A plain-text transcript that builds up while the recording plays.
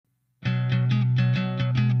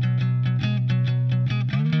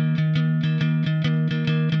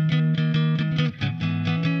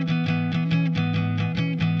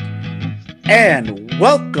And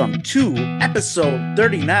welcome to episode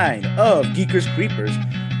 39 of Geekers Creepers.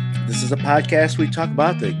 This is a podcast where we talk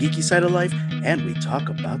about the geeky side of life and we talk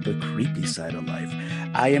about the creepy side of life.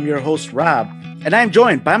 I am your host, Rob, and I am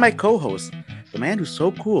joined by my co-host, the man who's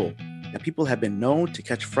so cool that people have been known to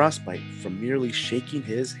catch frostbite from merely shaking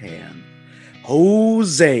his hand,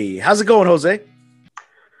 Jose. How's it going, Jose?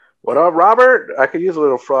 What up, Robert? I could use a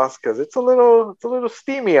little frost because it's a little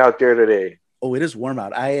steamy out there today. Oh, it is warm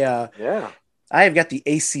out. Yeah. I have got the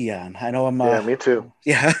AC on. I know I'm. Yeah, me too.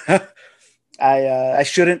 Yeah. I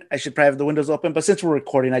shouldn't. I should probably have the windows open, but since we're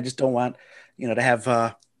recording, I just don't want to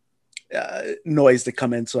have noise to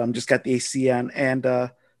come in. So I'm just got the AC on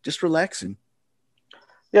and just relaxing.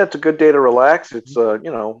 Yeah, it's a good day to relax. It's like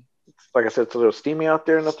I said, it's a little steamy out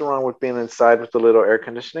there. Nothing wrong with being inside with a little air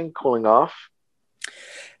conditioning, cooling off.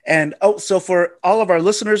 And so for all of our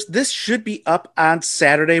listeners, this should be up on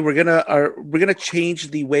Saturday. We're gonna change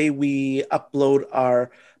the way we upload our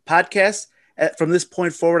podcast. From this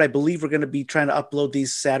point forward, I believe we're going to be trying to upload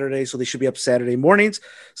these Saturdays, so they should be up Saturday mornings.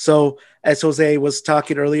 So as Jose was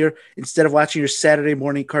talking earlier, instead of watching your Saturday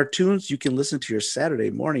morning cartoons, you can listen to your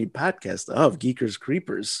Saturday morning podcast of Geekers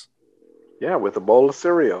Creepers. Yeah, with a bowl of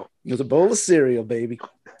cereal. With a bowl of cereal, baby.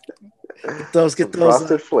 Get those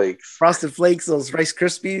Frosted Flakes. Frosted Flakes, those Rice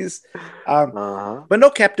Krispies. But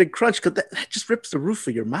no Captain Crunch, because that just rips the roof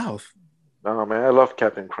of your mouth. Oh, man, I love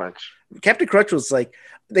Captain Crunch. Captain Crunch was like,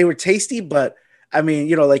 they were tasty, but I mean,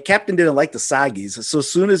 like Captain didn't like the soggies. So as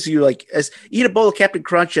soon as you eat a bowl of Captain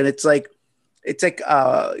Crunch and it's like like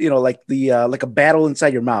a battle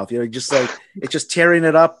inside your mouth, just like it's just tearing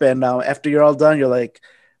it up. And after you're all done, you're like,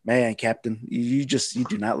 man, Captain, you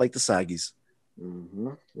do not like the soggies.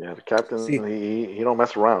 Mm-hmm. Yeah, the Captain, he don't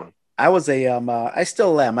mess around. I was I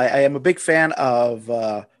still am. I am a big fan of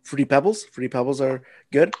Fruity Pebbles. Fruity Pebbles are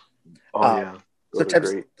good. Oh, yeah.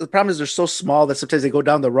 Sometimes the problem is they're so small that sometimes they go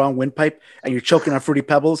down the wrong windpipe and you're choking on Fruity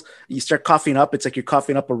Pebbles. You start coughing up. It's like you're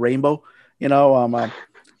coughing up a rainbow,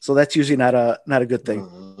 so that's usually not a good thing.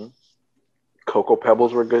 Mm-hmm. Cocoa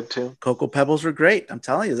Pebbles were good too. Cocoa Pebbles were great. I'm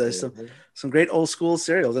telling you, there's some great old school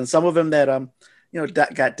cereals, and some of them that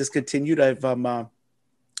got discontinued. I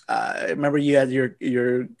remember you had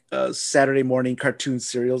your Saturday morning cartoon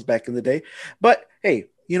cereals back in the day. But hey,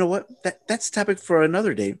 you know what? That's a topic for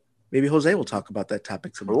another day. Maybe Jose will talk about that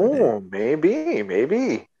topic some other day. Oh,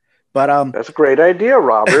 maybe. But that's a great idea,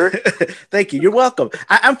 Robert. Thank you. You're welcome.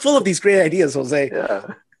 I'm full of these great ideas, Jose.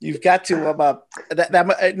 Yeah. You've got to now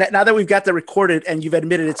that we've got that recorded and you've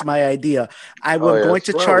admitted it's my idea, I'm going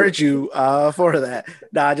to charge you for that.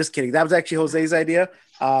 Nah, just kidding. That was actually Jose's idea.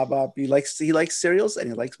 He likes cereals and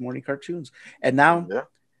he likes morning cartoons. And now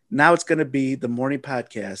it's going to be the morning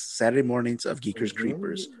podcast, Saturday mornings of Geekers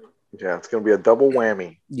Creepers. Yeah, it's going to be a double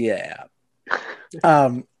whammy. Yeah.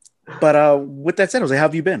 But with that said, Jose, how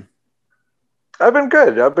have you been? I've been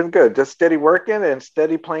good. Just steady working and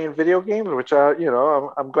steady playing video games, which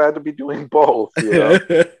I'm glad to be doing both.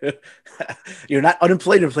 You're not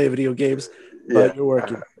unemployed to play video games, but you're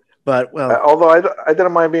working. But although I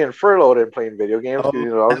didn't mind being furloughed and playing video games, I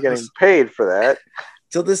was getting paid for that.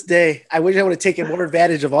 Till this day, I wish I would have taken more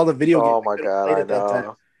advantage of all the video games. Oh my God, I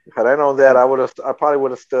know. Had I known that, I probably would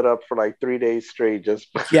have stood up for like 3 days straight. Just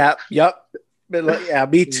yep. Yeah,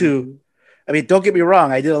 me too. I mean, don't get me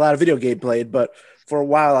wrong. I did a lot of video game playing, but for a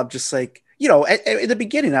while, I'm just like, at the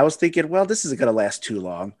beginning, I was thinking, well, this isn't going to last too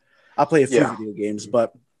long. I'll play a few video games,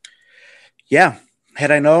 but yeah, had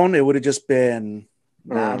I known, it would have just been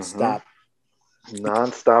nonstop.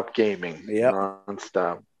 Nonstop gaming. Yep.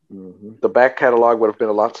 Nonstop. Mm-hmm. The back catalog would have been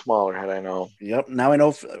a lot smaller had I known. Yep. Now I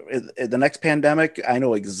know the next pandemic, I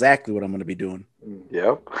know exactly what I'm going to be doing.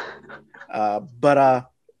 Yep.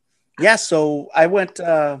 Yeah. So I went.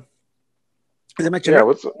 As I mentioned, a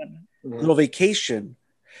little vacation.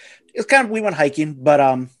 It's we went hiking,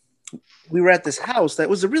 but we were at this house that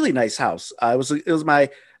was a really nice house. We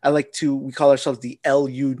call ourselves the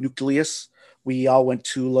LU nucleus. We all went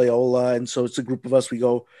to Loyola, and so it's a group of us. We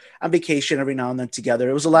go on vacation every now and then together.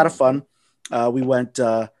 It was a lot of fun. We went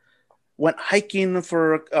hiking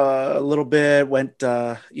for a little bit. We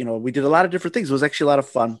did a lot of different things. It was actually a lot of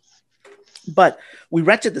fun. But we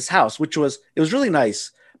rented this house, it was really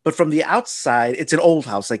nice. But from the outside, it's an old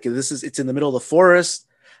house. It's in the middle of the forest.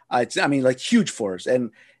 Huge forest,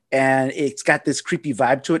 and it's got this creepy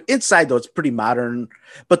vibe to it. Inside, though, it's pretty modern,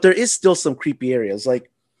 but there is still some creepy areas.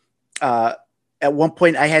 at one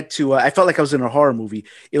point I had to, I felt like I was in a horror movie.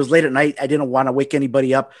 It was late at night. I didn't want to wake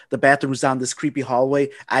anybody up. The bathroom was down this creepy hallway.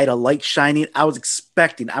 I had a light shining. I was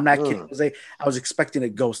expecting, I'm not kidding, Jose, I was expecting a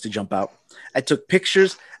ghost to jump out. I took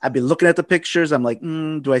pictures. I've been looking at the pictures. I'm like,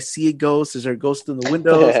 do I see a ghost? Is there a ghost in the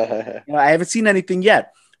windows? I haven't seen anything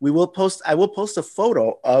yet. I will post a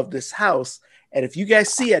photo of this house. And if you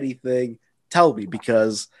guys see anything, tell me,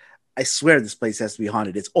 because I swear this place has to be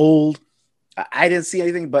haunted. It's old. I didn't see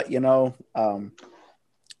anything, but it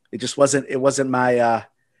just wasn't. It wasn't my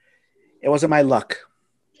luck.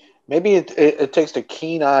 Maybe it takes the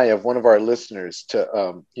keen eye of one of our listeners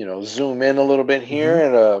to zoom in a little bit here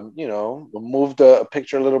and move the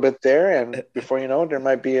picture a little bit there, and before you know it, there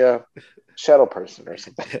might be a shadow person or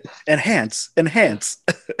something. Enhance,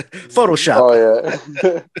 Photoshop. Oh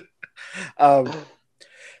yeah.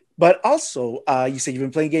 But also, you said you've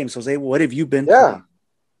been playing games, Jose. What have you been playing?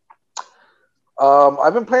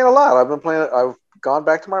 I've been playing a lot. I've gone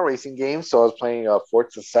back to my racing games. So I was playing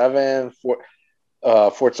Forza 7,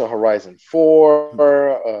 Forza Horizon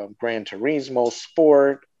 4, Gran Turismo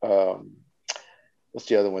Sport. What's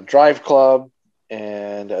the other one? Drive Club,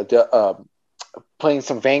 and playing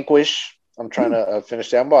some Vanquish. I'm trying to finish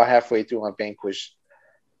that. I'm about halfway through on Vanquish.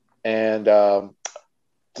 And the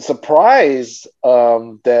surprise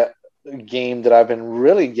that game that I've been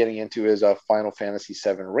really getting into is a Final Fantasy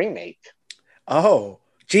VII Remake. Oh,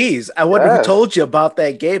 geez. I wonder who told you about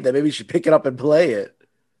that game, that maybe you should pick it up and play it.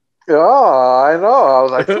 Oh, I know. I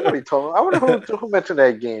was like, somebody told me. I wonder who mentioned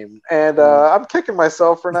that game. And I'm kicking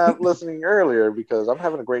myself for not listening earlier, because I'm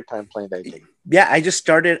having a great time playing that game. Yeah, I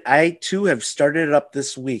too have started it up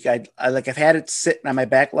this week. I've had it sitting on my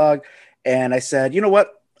backlog, and I said, you know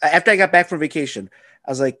what? After I got back from vacation,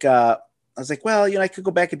 I was like, well, I could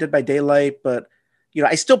go back and Dead by Daylight, but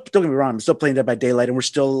I still, don't get me wrong, I'm still playing Dead by Daylight, and I'm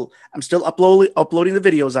still uploading the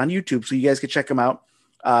videos on YouTube, so you guys can check them out.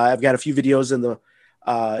 I've got a few videos in the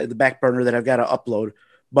back burner that I've got to upload,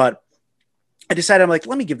 but I decided, I'm like,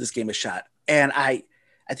 let me give this game a shot. And I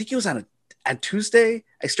think it was on Tuesday.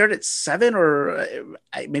 I started at 7 or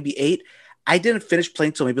maybe 8. I didn't finish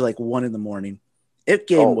playing till maybe like 1 a.m.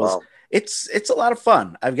 It's a lot of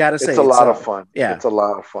fun. I've got to say, it's a lot of fun. Yeah, it's a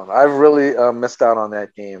lot of fun. I've really missed out on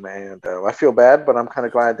that game, and I feel bad, but I'm kind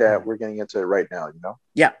of glad that we're getting into it right now.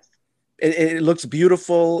 Yeah, it looks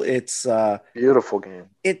beautiful. It's beautiful game.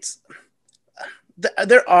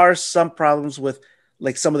 There are some problems with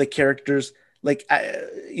like some of the characters. Like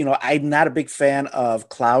I'm not a big fan of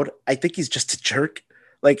Cloud. I think he's just a jerk.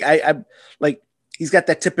 Like I'm like, he's got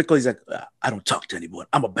that typical, he's like, I don't talk to anyone,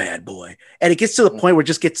 I'm a bad boy. And it gets to the point where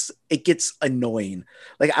it gets annoying.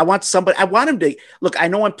 Like I want him to look, I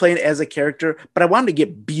know I'm playing as a character, but I want him to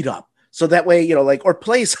get beat up. So that way, or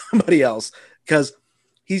play somebody else, because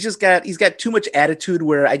he's got too much attitude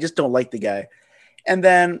where I just don't like the guy. And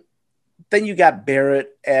then you got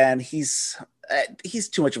Barrett, and he's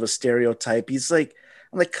too much of a stereotype. I'm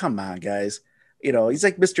like, come on, guys. He's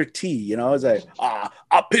like Mr. T, he's like,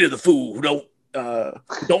 I'll pity the fool who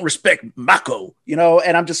don't respect Mako, and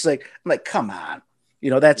I'm like, come on.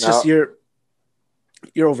 That's just, you're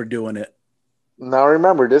overdoing it. Now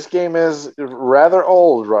remember, this game is rather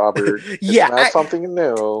old, Robert. Yeah, it's not something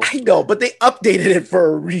new. I know, but they updated it for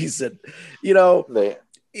a reason.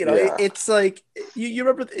 It's like, you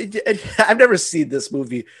remember, I've never seen this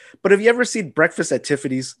movie, but have you ever seen Breakfast at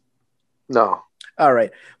Tiffany's? No. All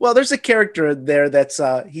right. Well, there's a character there that's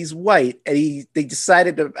he's white, and they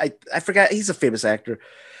decided to, I forgot, he's a famous actor,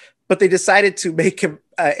 but they decided to make him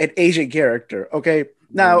an Asian character. Okay.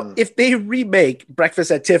 Now, if they remake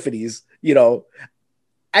Breakfast at Tiffany's, I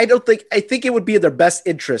think it would be in their best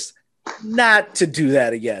interest not to do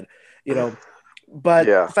that again,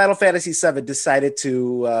 but Final Fantasy VII decided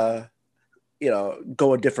to,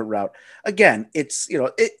 go a different route. Again, it's,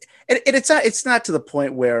 it's not to the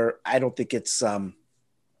point where I don't think it's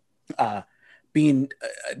being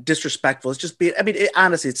disrespectful. It's just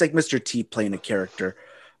honestly, it's like Mr. T playing a character,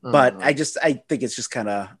 but I think it's just kind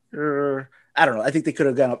of, I don't know. I think they could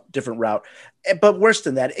have gone a different route, but worse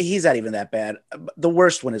than that, he's not even that bad. The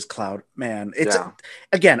worst one is Cloud, man.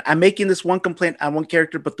 Again, I'm making this one complaint on one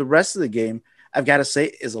character, but the rest of the game, I've got to say,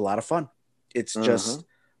 is a lot of fun. It's just,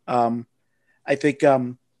 I think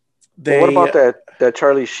what about that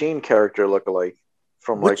Charlie Sheen character lookalike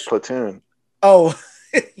from Platoon? Oh,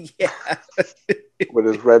 yeah. With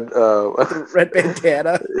his red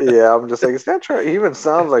bandana. Yeah, I'm just like, it's not Charlie. He even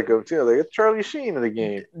sounds like him too. Like, it's Charlie Sheen in the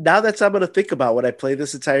game. Now that's what I'm gonna think about when I play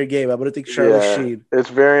this entire game. I'm gonna think Charlie Sheen.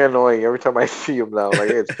 It's very annoying every time I see him now. Like,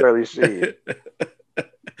 hey, it's Charlie Sheen.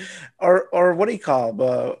 or what do you call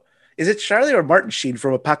him? Is it Charlie or Martin Sheen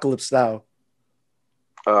from Apocalypse Now?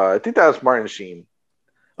 I think that was Martin Sheen.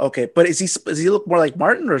 Okay, but does he look more like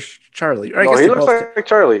Martin or Charlie? Or I No, guess he they looks both. like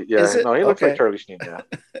Charlie. Yeah, Is it no, he looks like okay? Charlie Sheen. Yeah.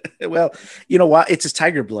 Well, you know what? It's his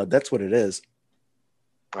tiger blood. That's what it is.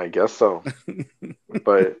 I guess so.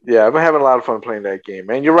 But yeah, I've been having a lot of fun playing that game.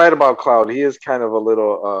 And you're right about Cloud. He is kind of a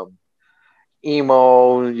little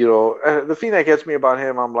emo. The thing that gets me about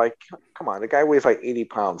him, I'm like, come on, the guy weighs like 80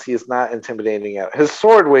 pounds. He is not intimidating. His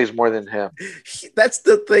sword weighs more than him. That's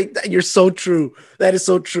the thing. You're so true. That is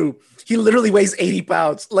so true. He literally weighs 80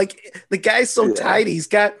 pounds. Like the guy's so tiny. He's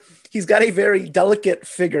got a very delicate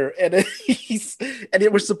figure, and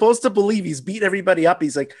we're supposed to believe he's beating everybody up.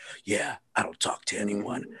 He's like, yeah, I don't talk to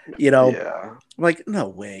anyone. Yeah. I'm like, no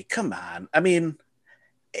way. Come on. I mean,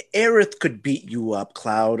 Aerith could beat you up,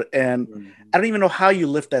 Cloud, and I don't even know how you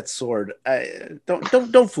lift that sword.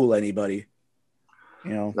 Don't fool anybody.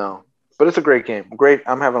 No, but it's a great game. Great.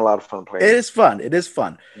 I'm having a lot of fun playing. It is fun. It is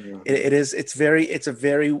fun. Mm-hmm. It's a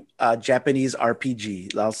very Japanese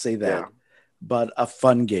RPG. I'll say that. Yeah. But a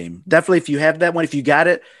fun game. Definitely, if you have that one, if you got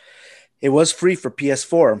it, it was free for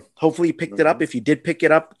PS4. Hopefully, you picked it up. If you did pick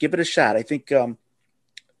it up, give it a shot. I think you'll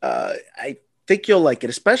like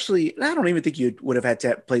it. Especially, I don't even think you would have had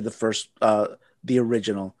to play the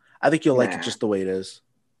original. I think you'll like it just the way it is.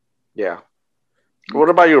 Yeah. What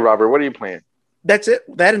about you, Robert? What are you playing? That's it.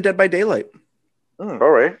 That and Dead by Daylight. All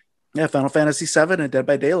right. Yeah, Final Fantasy VII and Dead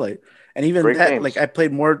by Daylight. And even great that, games. Like I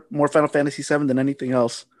played more Final Fantasy VII than anything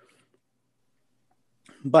else.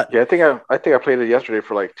 But yeah, I think I played it yesterday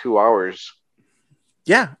for like 2 hours.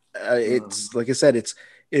 Yeah, it's like I said, it's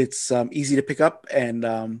easy to pick up and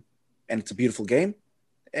it's a beautiful game,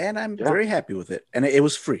 and I'm very happy with it. And it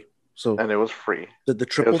was free. And it was free. The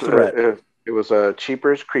triple threat. It was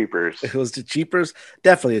Cheapers Creepers. It was the Cheapers,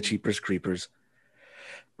 definitely a Cheapers Creepers.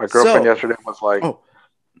 My girlfriend yesterday was like,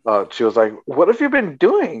 she was like, "What have you been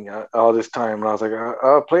doing all this time?" And I was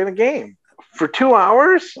like, "Playing a game for 2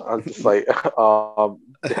 hours." I was just like,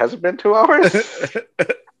 "It hasn't been 2 hours."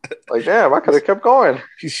 Like, damn, I could have kept going.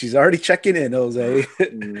 She's already checking in, Jose.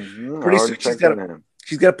 Pretty soon she's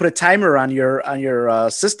got to put a timer on your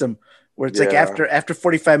system where it's like after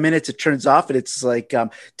 45 minutes it turns off and it's like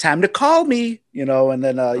time to call me, and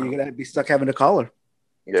then you're gonna be stuck having to call her.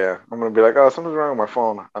 Yeah, I'm gonna be like, oh, something's wrong with my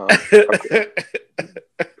phone.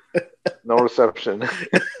 No reception.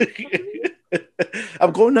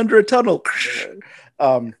 I'm going under a tunnel.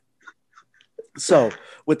 So,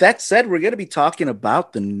 with that said, we're going to be talking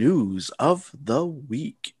about the news of the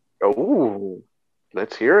week. Oh,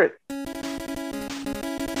 let's hear it.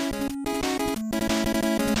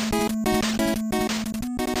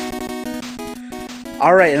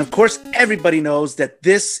 All right. And of course, everybody knows that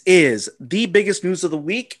this is the biggest news of the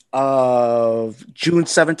week of June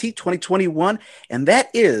 17th, 2021. And that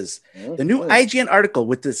is the new IGN article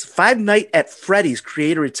with this Five Nights at Freddy's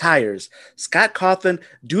creator retires. Scott Cawthon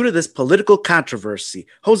due to this political controversy.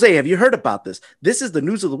 Jose, have you heard about this? This is the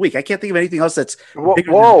news of the week. I can't think of anything else that's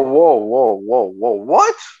bigger Whoa.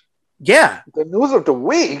 What? Yeah. The news of the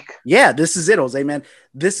week? Yeah, this is it, Jose, man.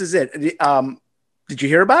 This is it. Did you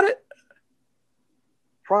hear about it?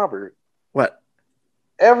 Robert, what?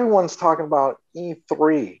 Everyone's talking about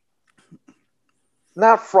E3,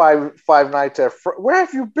 not Five Nights at Freddy's. Where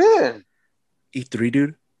have you been? E3,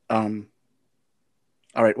 dude. All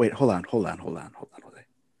right, wait, hold on.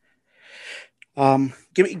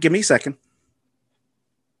 Give me a second.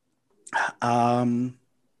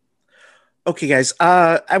 Okay, guys.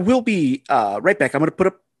 I will be right back. I'm gonna put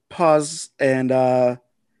a pause and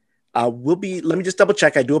we'll be. Let me just double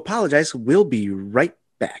check. I do apologize. We'll be right back.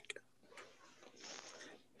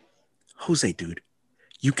 Jose, dude,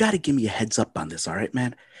 you got to give me a heads up on this, all right,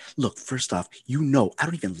 man? Look, first off, I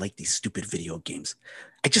don't even like these stupid video games.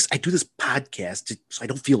 I do this podcast so I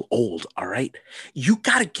don't feel old, all right? You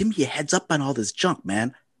got to give me a heads up on all this junk,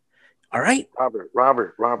 man. All right?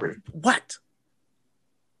 Robert. What?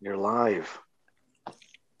 You're live.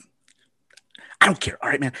 I don't care. All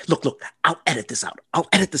right, man. Look, I'll edit this out. I'll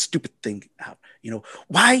edit the stupid thing out.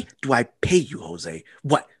 Why do I pay you, Jose?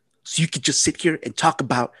 What? So you could just sit here and talk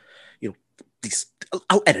about, these.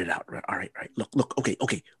 I'll edit it out. All right. Look.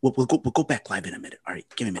 Okay. We'll go back live in a minute. All right.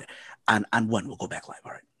 Give me a minute. On one, we'll go back live.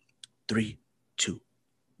 All right. 3, 2,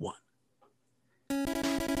 1.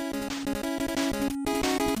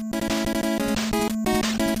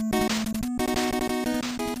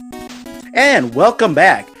 And welcome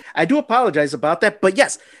back. I do apologize about that, but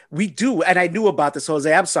yes, we do. And I knew about this,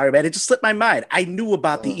 Jose. I'm sorry, man. It just slipped my mind. I knew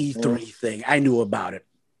about the E3 thing. I knew about it.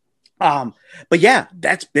 But yeah,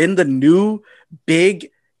 that's been the new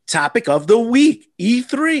big topic of the week,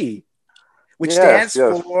 E3, which stands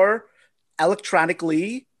for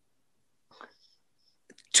electronically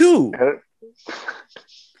 2.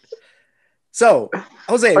 So,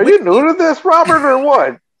 Jose, are you new to this, Robert, or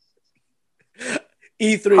what?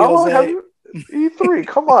 E3, How long Jose. have you E3?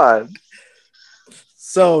 Come on.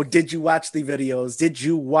 So, did you watch the videos? Did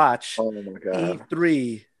you watch Oh my god,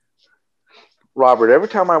 E3? Robert! Every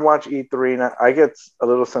time I watch E3, I get a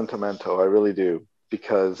little sentimental. I really do,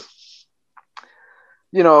 because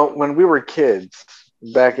when we were kids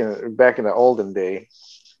back in the olden day.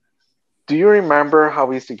 Do you remember how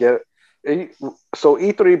we used to get? So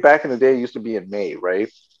E3 back in the day used to be in May, right?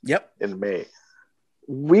 Yep. In May,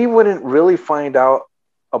 we wouldn't really find out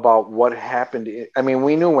about what happened. I mean,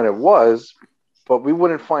 we knew when it was, but we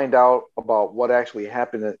wouldn't find out about what actually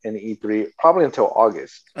happened in E3 probably until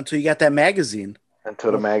August. Until you got that magazine.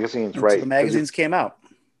 Until the magazines, until right? the magazines came out.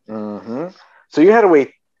 Mm-hmm. So you had to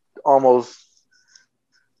wait almost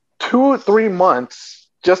 2 or 3 months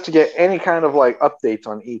just to get any kind of like updates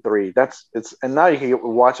on E3. And now you can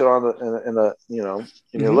watch it on in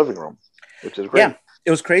your living room, which is great. Yeah,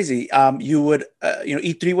 it was crazy. You would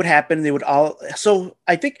E3 would happen. They would all. So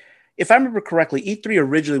I think if I remember correctly, E3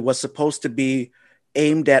 originally was supposed to be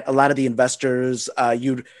aimed at a lot of the investors.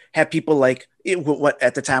 You'd have people like what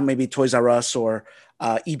at the time maybe Toys R Us or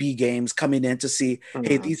EB Games coming in to see,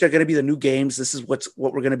 hey, these are going to be the new games. This is what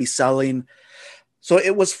we're going to be selling. So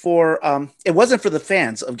it was for it wasn't for the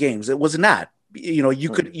fans of games. It was not. You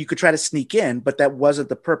could try to sneak in, but that wasn't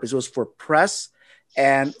the purpose. It was for press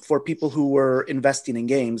and for people who were investing in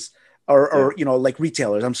games or like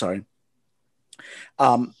retailers. I'm sorry.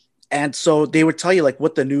 And so they would tell you like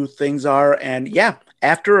what the new things are. And yeah,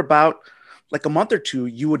 after about like a month or two,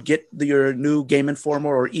 you would get your new Game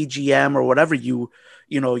Informer or EGM or whatever you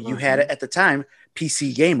had at the time,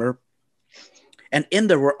 PC Gamer. And in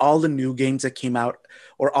there were all the new games that came out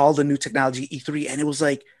or all the new technology E3. And it was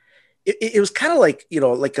like, it was kind of like,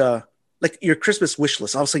 like your Christmas wish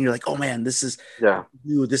list. All of a sudden you're like, oh man, this is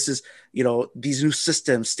new. This is, these new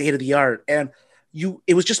systems, state of the art. And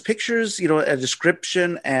it was just pictures, a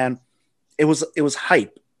description, and it was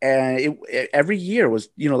hype. And every year was,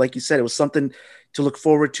 like you said, it was something to look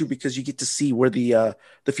forward to because you get to see where the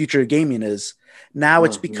future of gaming is. Now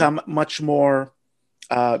it's become much more,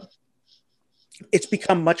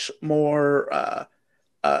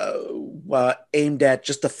 aimed at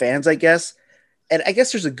just the fans, I guess. And I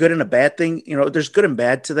guess there's a good and a bad thing. There's good and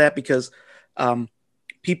bad to that because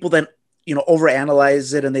people then,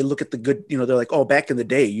 overanalyze it and they look at the good, they're like, oh, back in the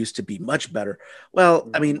day, it used to be much better. Well,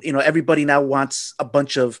 I mean, everybody now wants a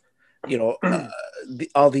bunch of,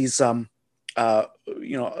 all these,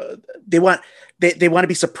 they want to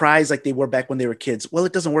be surprised like they were back when they were kids. Well,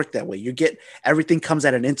 it doesn't work that way. Everything comes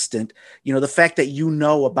at an instant. The fact that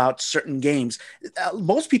about certain games,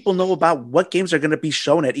 most people know about what games are going to be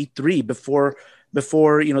shown at E3 before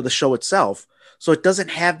the show itself. So it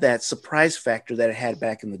doesn't have that surprise factor that it had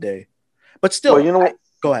back in the day. But still,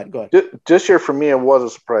 go ahead. This year for me, it was a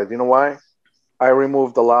surprise. You know why? I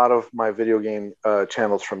removed a lot of my video game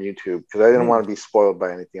channels from YouTube because I didn't want to be spoiled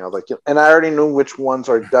by anything. I was like, and I already knew which ones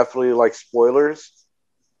are definitely like spoilers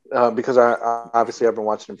because obviously I've been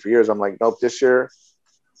watching them for years. I'm like, nope, this year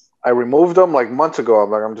I removed them like months ago. I'm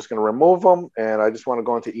like, I'm just going to remove them, and I just want to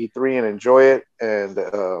go into E3 and enjoy it and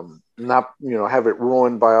not have it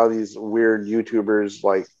ruined by all these weird YouTubers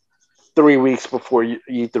like 3 weeks before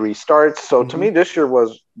E3 starts. So to me, this year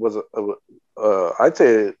was I'd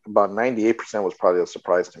say about 98% was probably a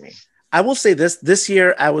surprise to me. I will say this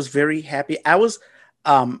year I was very happy. I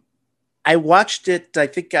watched it, I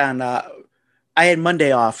think on I had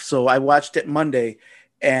Monday off, so I watched it Monday,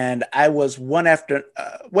 and I was one after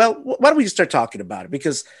why don't we just start talking about it,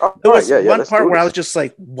 because there was one part where I was just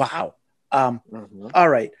like, wow. All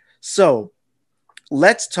right, so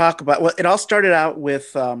let's talk about, it all started out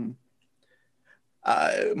with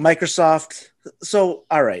Microsoft. So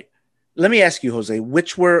all right, let me ask you, Jose,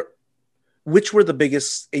 which were the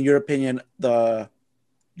biggest, in your opinion, the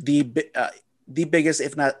biggest,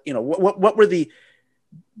 if not, what were the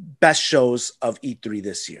best shows of E3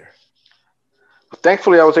 this year?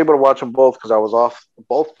 Thankfully, I was able to watch them both because I was off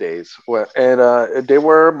both days, and they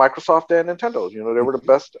were Microsoft and Nintendo. They were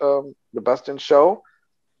the best in show,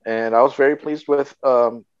 and I was very pleased with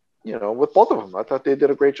with both of them. I thought they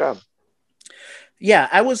did a great job. Yeah,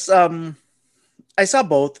 I saw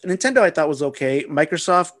both. Nintendo I thought was okay.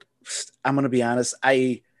 Microsoft, I'm going to be honest,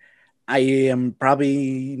 I am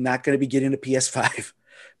probably not going to be getting a PS5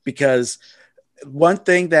 because one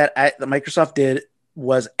thing that Microsoft did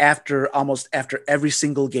was after every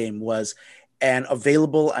single game was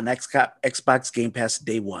available on Xbox Game Pass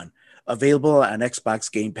day one. Available on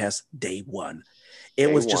Xbox Game Pass day one.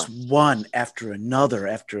 It was just one after another.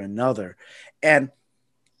 And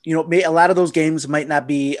a lot of those games might not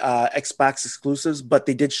be Xbox exclusives, but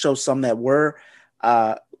they did show some that were.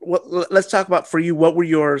 Let's talk about for you. What were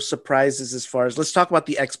your surprises as far as? Let's talk about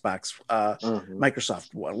the Xbox,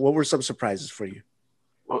 Microsoft one. What were some surprises for you?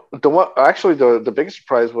 The biggest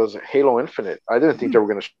surprise was Halo Infinite. I didn't think they were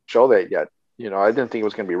going to show that yet. I didn't think it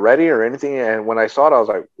was going to be ready or anything. And when I saw it, I was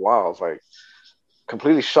like, wow! I was like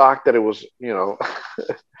completely shocked that it was,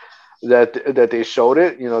 that they showed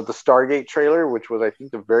it. The Stargate trailer, which was I think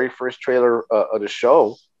the very first trailer of the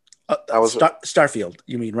show. Starfield,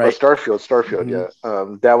 you mean, right? Starfield, mm-hmm. Yeah.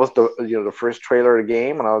 That was the first trailer of the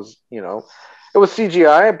game, and I was, it was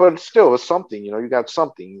CGI, but still, it was something. You got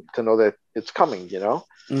something to know that it's coming.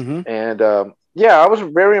 Mm-hmm. And I was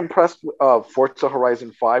very impressed. Forza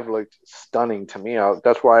Horizon 5 looked stunning to me.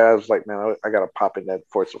 That's why I was like, man, I gotta pop in that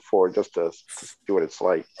Forza 4 just to see what it's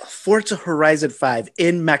like. Forza Horizon 5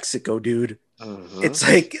 in Mexico, dude. Mm-hmm. It's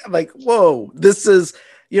like, I'm like, whoa, this is.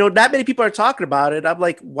 Not many people are talking about it. I'm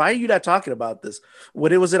like, why are you not talking about this?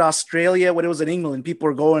 When it was in Australia, when it was in England, people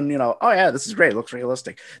were going, oh yeah, this is great. It looks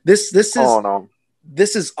realistic. This is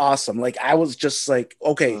this is awesome. Like I was just like,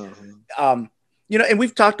 okay, mm-hmm. And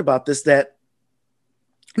we've talked about this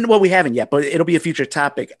we haven't yet, but it'll be a future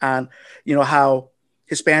topic on, how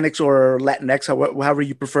Hispanics or Latinx, however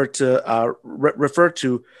you prefer to refer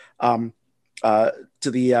to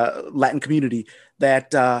the Latin community,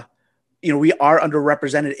 that we are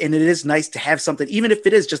underrepresented, and it is nice to have something, even if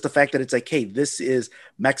it is just the fact that it's like, hey, this is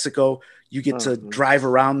Mexico. You get to drive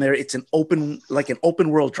around there. It's an open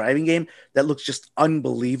world driving game that looks just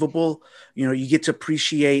unbelievable. You get to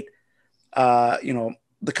appreciate,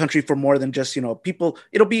 the country for more than just, people.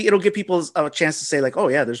 It'll give people a chance to say like, oh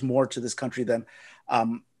yeah, there's more to this country than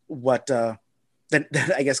than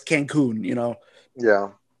I guess Cancun. Yeah.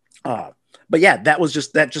 But yeah,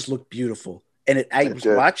 that just looked beautiful. And I was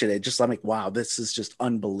watching it, I'm like, wow, this is just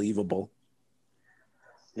unbelievable.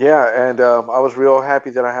 Yeah, and I was real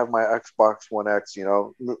happy that I have my Xbox One X.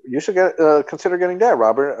 You should consider getting that,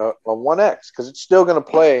 Robert, a One X, because it's still going to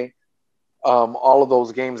play all of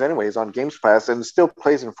those games anyways on Games Pass, and it still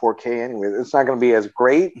plays in 4K anyway. It's not going to be as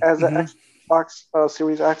great as the Xbox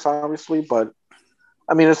Series X, obviously, but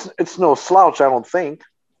I mean, it's no slouch, I don't think.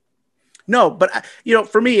 No, but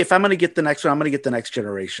for me, if I'm going to get the next one, I'm going to get the next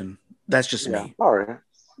generation. That's just me. All right.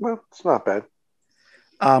 Well, it's not bad.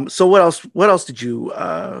 So what else? What else did you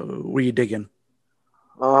were you digging?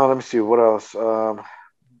 Let me see. What else?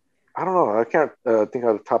 I don't know. I can't think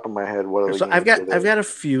off the top of my head. What? So I've got a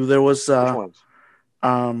few. There was. Which ones?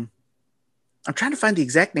 I'm trying to find the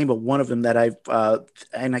exact name of one of them that I've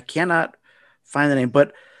and I cannot find the name,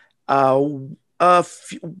 but a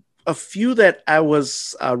few that I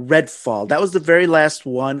was Redfall. That was the very last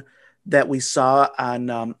one that we saw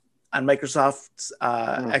on Microsoft's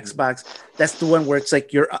Xbox. That's the one where it's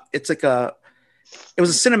like it was a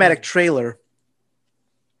cinematic trailer,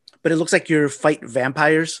 but it looks like you're fighting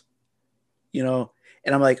vampires, and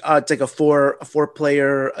I'm like, oh, it's like a four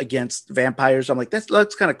player against vampires. I'm like,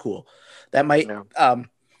 that's kind of cool. That might,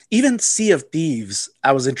 even Sea of Thieves,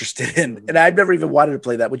 I was interested in, and I've never even wanted to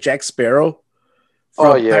play that with Jack Sparrow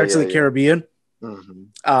from Pirates of the Caribbean.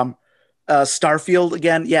 Mm-hmm. Starfield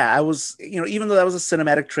again. Yeah, I was, even though that was a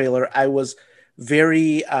cinematic trailer, I was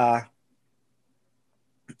very,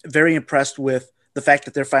 very impressed with the fact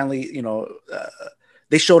that they're finally,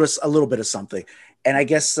 they showed us a little bit of something. And I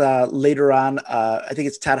guess later on, I think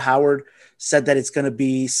it's Todd Howard said that it's going to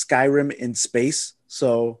be Skyrim in space.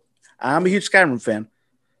 So I'm a huge Skyrim fan.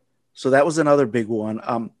 So that was another big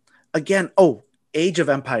one. Again, Age of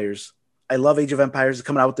Empires. I love Age of Empires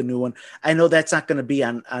coming out with the new one. I know that's not going to be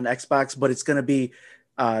on Xbox, but it's going to be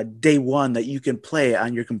day one that you can play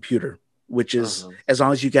on your computer, which is as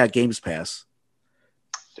long as you got Games Pass.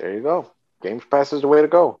 There you go. Games Pass is the way to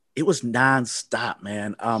go. It was nonstop,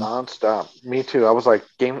 man. Nonstop. Me too. I was like,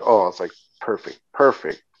 it's like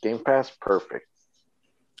perfect. Game Pass, perfect.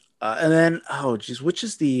 And then, which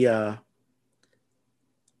is the...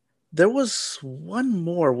 there was one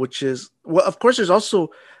more, which is, well, of course, there's also,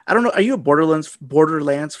 I don't know, are you a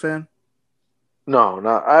Borderlands fan? No,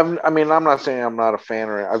 not. I'm not saying I'm not a fan,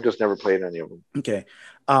 or I've just never played any of them. Okay.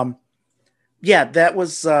 Yeah, that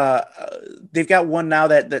was, they've got one now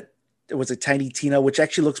that it was a Tiny Tina, which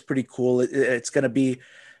actually looks pretty cool. It's going to be,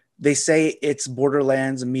 they say it's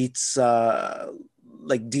Borderlands meets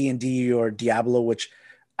like D&D or Diablo, which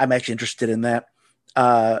I'm actually interested in that.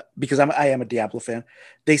 Because I am a Diablo fan.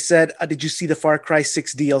 They said, did you see the Far Cry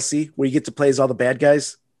 6 DLC where you get to play as all the bad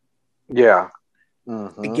guys? Yeah.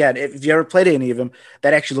 Mm-hmm. Again, if you ever played any of them,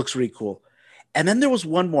 that actually looks really cool. And then there was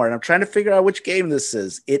one more, and I'm trying to figure out which game this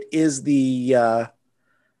is. It is the,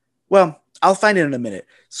 I'll find it in a minute.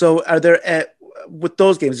 So, are there with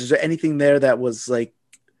those games? Is there anything there that was like,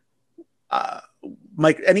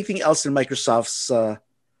 anything else in Microsoft's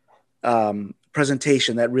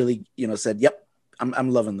presentation that really said, "Yep, I'm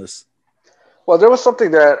loving this"? Well, there was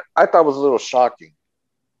something that I thought was a little shocking.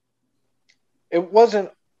 It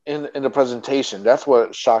wasn't in the presentation. That's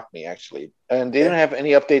what shocked me, actually. And they didn't have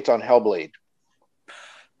any updates on Hellblade.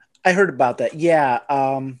 I heard about that. Yeah,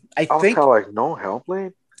 I was think kind of like, no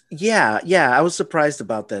Hellblade. Yeah, I was surprised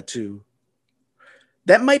about that too.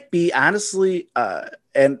 That might be honestly,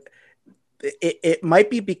 and it might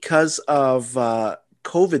be because of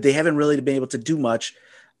COVID. They haven't really been able to do much,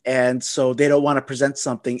 and so they don't want to present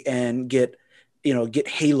something and get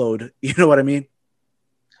haloed. You know what I mean?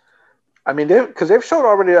 I mean, because they've shown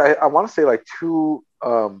already. I want to say like two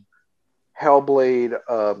Hellblade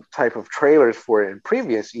type of trailers for it in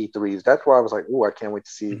previous E3s. That's why I was like, oh, I can't wait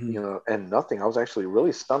to see. And nothing. I was actually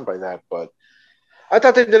really stunned by that, but I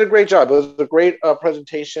thought they did a great job. It was a great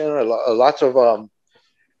presentation. Lots of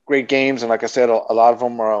great games, and like I said, a lot of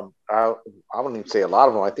them are. I wouldn't even say a lot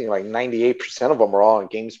of them. I think like 98% of them are all on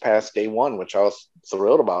Games Pass day one, which I was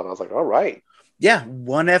thrilled about. I was like, all right. Yeah,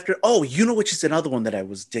 one after. Oh, which is another one that I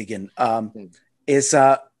was digging. Is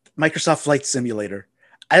Microsoft Flight Simulator.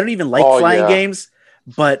 I don't even like flying games,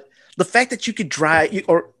 but the fact that you could drive,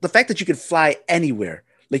 or the fact that you could fly anywhere,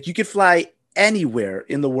 like you could fly anywhere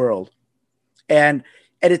in the world, and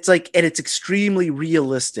it's extremely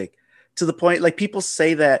realistic to the point. Like people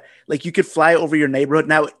say that like you could fly over your neighborhood.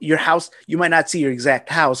 Now your house, you might not see your exact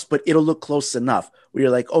house, but it'll look close enough where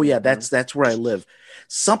you're like, oh yeah, that's where I live.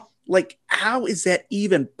 Like, how is that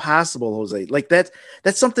even possible, Jose? Like that's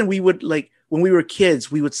something we would like when we were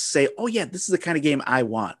kids. We would say, oh yeah, this is the kind of game I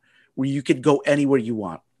want, where you could go anywhere you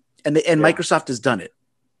want, and Microsoft has done it.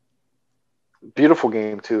 Beautiful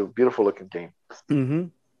game too. Beautiful looking game. Mm-hmm.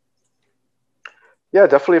 Yeah,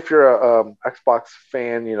 definitely. If you're a Xbox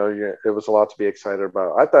fan, it was a lot to be excited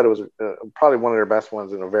about. I thought it was probably one of their best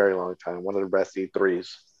ones in a very long time. One of the best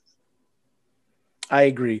E3s. I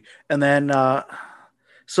agree. And then,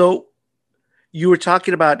 so you were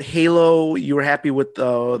talking about Halo. You were happy with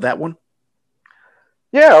that one?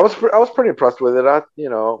 Yeah, I was pretty impressed with it.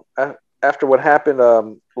 After what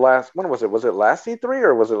happened last, when was it? Was it last E3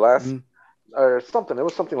 or was it last or something? It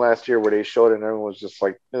was something last year where they showed it and everyone was just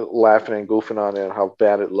like laughing and goofing on it and how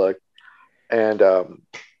bad it looked. And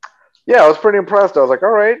yeah, I was pretty impressed. I was like, all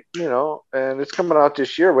right, and it's coming out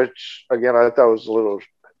this year, which again I thought was a little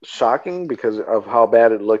shocking because of how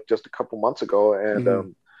bad it looked just a couple months ago.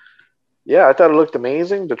 And yeah, I thought it looked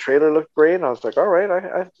amazing. The trailer looked great, and I was like, all right,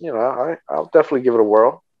 I'll definitely give it a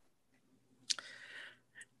whirl.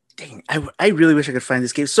 Dang, I really wish I could find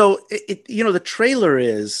this game. So the trailer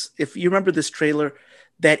is, if you remember this trailer,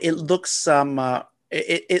 that it looks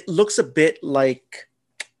it looks a bit like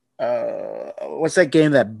what's that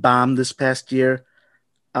game that bombed this past year?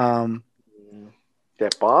 That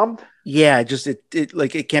bombed? Yeah, just it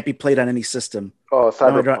like it can't be played on any system. Oh,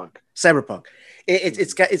 Cyberpunk. Cyberpunk.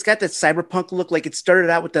 It's got that cyberpunk look. Like it started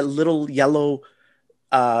out with that little yellow.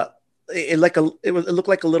 It looked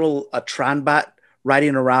like a little Tron bot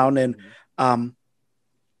riding around, and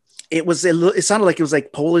it sounded like it was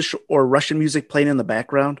like Polish or Russian music playing in the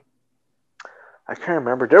background. I can't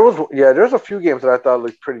remember. There's a few games that I thought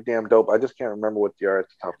looked pretty damn dope. I just can't remember what they are at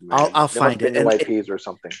the top of my head. I'll find it. New IPs or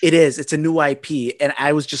something. It's a new IP, and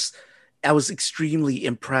I was extremely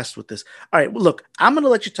impressed with this. All right, well, look, I'm going to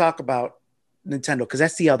let you talk about Nintendo because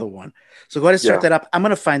that's the other one. So go ahead and start that up. I'm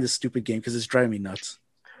going to find this stupid game because it's driving me nuts.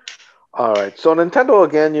 All right, so Nintendo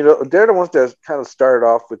again, they're the ones that kind of started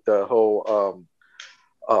off with the whole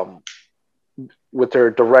with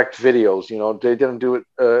their direct videos. They didn't do it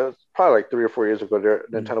probably like 3 or 4 years ago.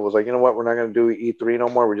 Nintendo was like, you know what, we're not going to do E3 no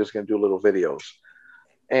more. We're just going to do little videos.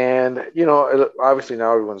 And obviously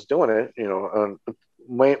now everyone's doing it.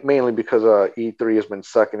 Mainly because E3 has been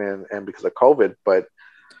sucking in and because of COVID. But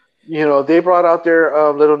they brought out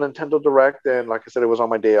their little Nintendo Direct, and like I said, it was on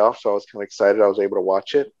my day off, so I was kind of excited. I was able to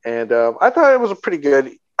watch it, and I thought it was a pretty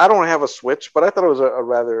good. I don't have a Switch, but I thought it was a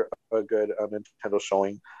rather good Nintendo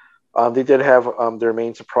showing. They did have their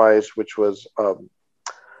main surprise, which was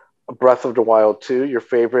Breath of the Wild 2. Your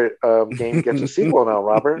favorite game gets a sequel now,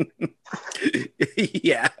 Robert.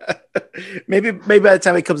 Yeah, maybe by the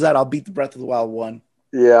time it comes out, I'll beat the Breath of the Wild 1.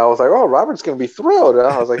 Yeah, I was like, oh, Robert's going to be thrilled.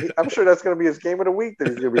 I was like, I'm sure that's going to be his game of the week that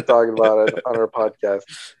he's going to be talking about on our podcast.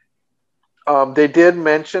 They did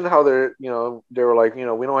mention how they were like, we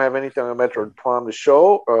don't have anything on Metroid Prime to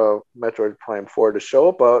show, Metroid Prime 4 to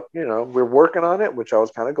show, but, we're working on it, which I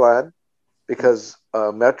was kind of glad because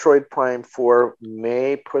Metroid Prime 4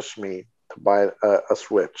 may push me to buy a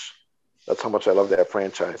Switch. That's how much I love that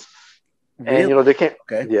franchise. And Really? they can't.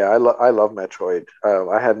 Okay. Yeah, I love Metroid.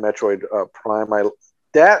 I had Metroid Prime.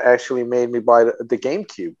 That actually made me buy the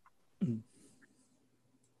GameCube.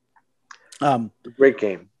 Great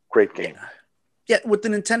game. Great game. Yeah, with the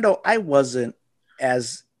Nintendo, I wasn't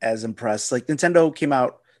as impressed. Like Nintendo came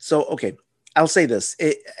out, so okay. I'll say this: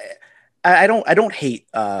 I don't hate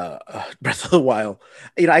Breath of the Wild.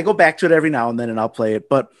 I go back to it every now and then, and I'll play it.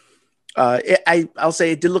 But I'll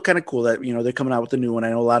say it did look kind of cool that they're coming out with a new one. I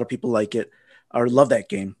know a lot of people like it or love that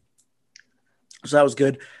game, so that was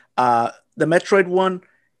good. The Metroid one,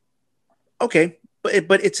 okay,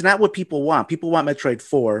 but it's not what people want. People want Metroid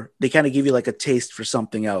 4. They kind of give you like a taste for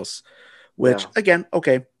something else, which again,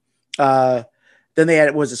 okay. Then they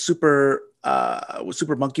had was a Super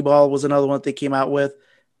Monkey Ball was another one that they came out with.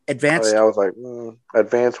 Advanced. Oh, yeah, I was like,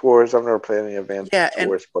 Advanced Wars. I've never played any Advanced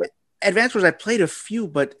Wars, but Advanced Wars I played a few,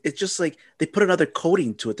 but it's just like they put another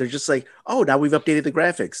coating to it. They're just like, oh, now we've updated the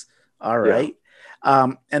graphics. All right.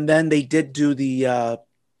 And then they did do the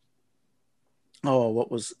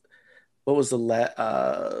what was they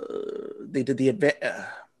did the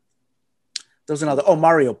there was another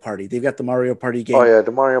Mario Party. They've got the Mario Party game. Oh yeah,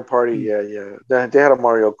 the Mario Party. Yeah. They had a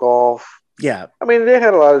Mario Golf. Yeah. I mean, they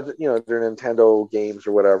had a lot of their Nintendo games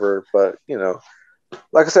or whatever, but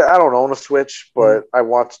like I said, I don't own a Switch, but I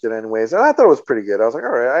watched it anyways, and I thought it was pretty good. I was like, all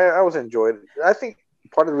right, I was enjoyed it. I think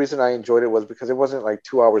part of the reason I enjoyed it was because it wasn't like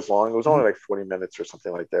 2 hours long. It was only like 40 minutes or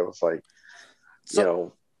something like that. It was like,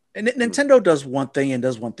 And Nintendo does one thing and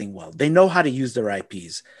does one thing well. They know how to use their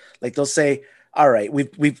IPs. Like they'll say, all right,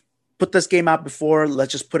 we've put this game out before.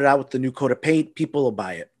 Let's just put it out with the new coat of paint. People will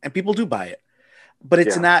buy it, and people do buy it. But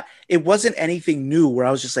it wasn't anything new where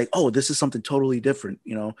I was just like, oh, this is something totally different.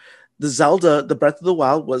 The Zelda, the Breath of the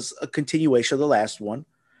Wild was a continuation of the last one.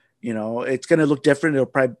 It's going to look different. It'll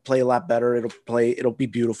probably play a lot better. It'll be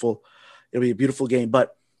beautiful. It'll be a beautiful game,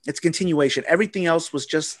 but it's continuation. Everything else was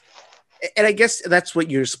just, and I guess that's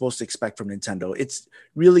what you're supposed to expect from Nintendo. It's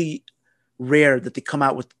really rare that they come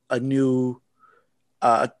out with a new,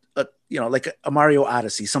 like a Mario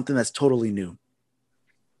Odyssey, something that's totally new.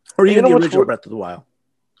 Or even the original Breath of the Wild.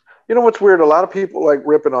 You know what's weird? A lot of people like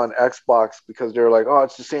ripping on Xbox because they're like, "Oh,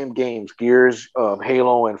 it's the same games: Gears,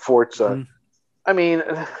 Halo, and Forza." Mm-hmm. I mean,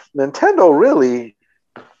 Nintendo really.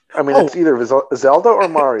 I mean, it's either Zelda or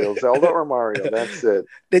Mario. Zelda or Mario. That's it.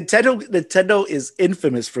 Nintendo is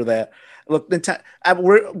infamous for that. Look, at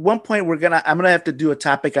one point I'm gonna have to do a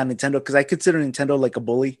topic on Nintendo because I consider Nintendo like a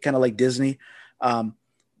bully, kind of like Disney.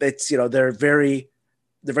 It's they're very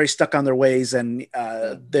stuck on their ways, and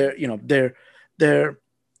they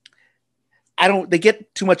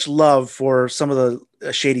get too much love for some of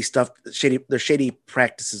the shady stuff, their shady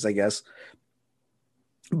practices, I guess.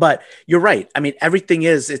 But you're right. I mean, everything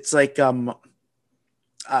it's like when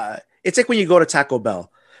you go to Taco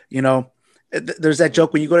Bell, there's that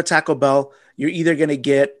joke when you go to Taco Bell, you're either going to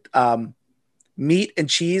get meat and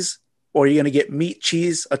cheese, or you're going to get meat,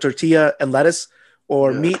 cheese, a tortilla and lettuce,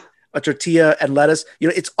 or meat, a tortilla and lettuce.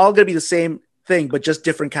 It's all going to be the same thing, but just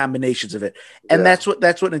different combinations of it. And that's what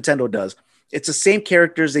Nintendo does. It's the same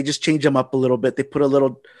characters. They just change them up a little bit. They put a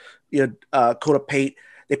little, coat of paint.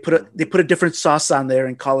 They put a different sauce on there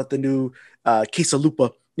and call it the new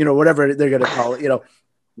quesalupa, whatever they're going to call it,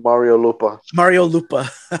 Mario Lupa.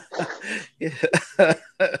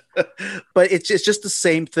 But it's just the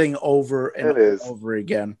same thing over and over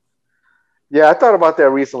again. Yeah, I thought about that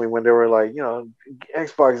recently when they were like,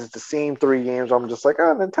 Xbox is the same 3 games. I'm just like,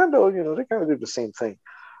 Nintendo, they kind of do the same thing.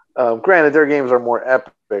 Granted, their games are more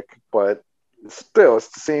epic, but still, it's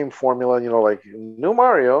the same formula. Like new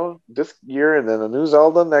Mario this year, and then a new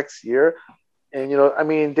Zelda next year. And I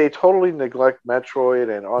mean, they totally neglect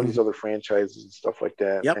Metroid and all these other franchises and stuff like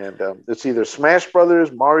that. Yep. And it's either Smash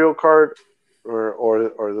Brothers, Mario Kart,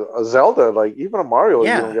 or a Zelda. Like even a Mario, you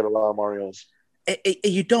don't get a lot of Marios.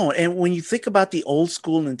 You don't. And when you think about the old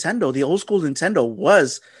school Nintendo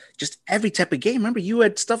was just every type of game. Remember, you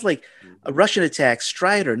had stuff like Russian Attack,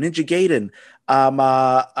 Strider, Ninja Gaiden.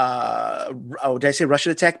 Did I say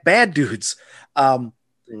Russian Attack? Bad Dudes.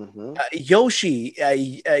 Yoshi.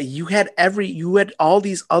 You had all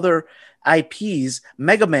these other IPs.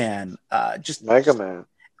 Mega Man.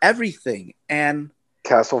 Everything. And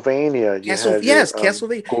Castlevania.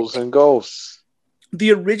 Castlevania. Ghouls and Ghosts.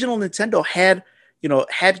 The original Nintendo had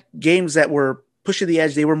games that were pushing the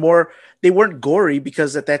edge. They weren't gory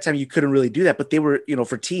because at that time you couldn't really do that, but they were,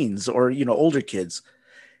 for teens or, older kids.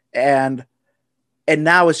 And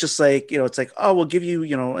now it's just like, it's like, oh, we'll give you,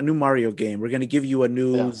 a new Mario game. We're going to give you a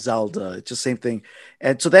new Zelda. It's the same thing.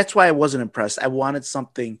 And so that's why I wasn't impressed. I wanted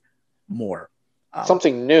something more.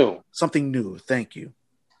 Something new. Something new. Thank you.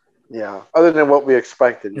 Yeah, other than what we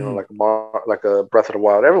expected, Mm-hmm. like a Breath of the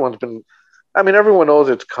Wild. Everyone knows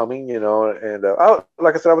it's coming, and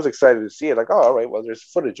like I said, I was excited to see it. Like, oh, all right, well, there's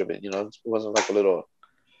footage of it. It wasn't like a little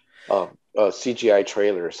CGI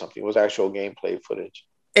trailer or something. It was actual gameplay footage.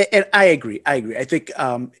 And I agree. I think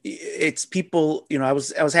it's people. I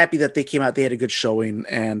was happy that they came out. They had a good showing,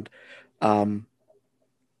 um,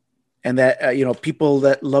 and that people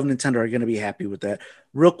that love Nintendo are going to be happy with that.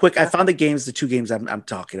 Real quick, I found the 2 games I'm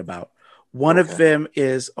talking about. One of them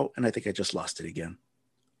is and I think I just lost it again.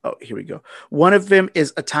 Oh, here we go. One of them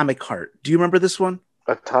is Atomic Heart. Do you remember this one?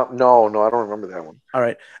 No, I don't remember that one. All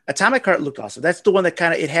right, Atomic Heart looked awesome. That's the one that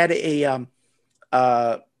kind of it had a uh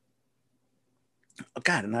oh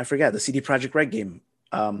God, and I forgot the CD Projekt Red game.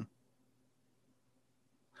 Why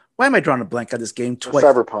am I drawing a blank on this game twice?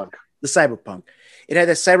 Cyberpunk. The Cyberpunk. It had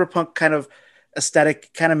that cyberpunk kind of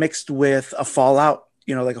aesthetic, kind of mixed with a Fallout,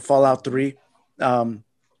 like a Fallout 3. But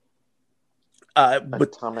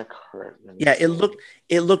Atomic Heart. yeah, it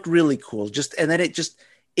looked really cool. And then it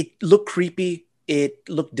looked creepy. It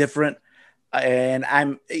looked different, and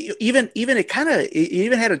I'm even it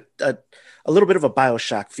even had a little bit of a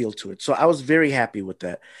BioShock feel to it. So I was very happy with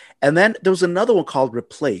that. And then there was another one called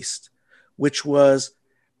Replaced, which was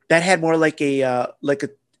that had more like a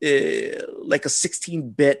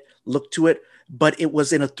 16-bit look to it, but it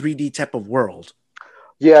was in a 3D type of world.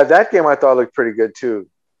 Yeah, that game I thought looked pretty good too.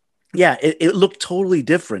 Yeah, it looked totally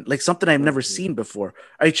different, like something I've never seen before.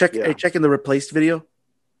 Are you checking the Replaced video?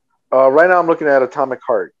 Right now I'm looking at Atomic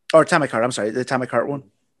Heart. Or Atomic Heart, I'm sorry, the Atomic Heart one.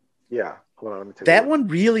 Yeah. Hold on, let me take that one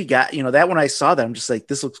really got, that when I saw that, I'm just like,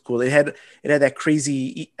 this looks cool. It had that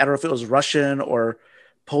crazy, I don't know if it was Russian or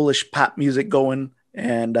Polish pop music going.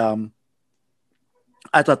 And I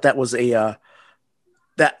thought that was that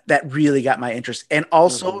really got my interest. And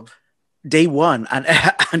also day one on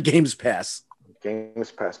on Games Pass.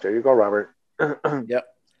 Games Pass. There you go, Robert. Yep.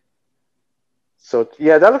 So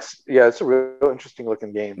it's a real interesting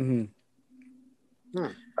looking game. Mm-hmm.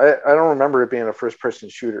 I don't remember it being a first person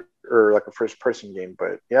shooter or like a first person game,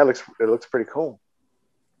 but yeah, it looks pretty cool.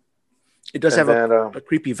 It does have a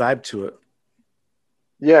creepy vibe to it.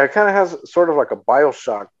 Yeah, it kind of has sort of like a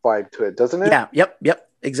BioShock vibe to it, doesn't it? Yeah, yep,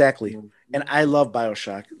 exactly. Mm-hmm. And I love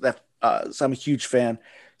BioShock. So I'm a huge fan.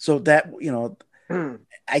 So that,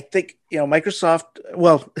 I think, Microsoft,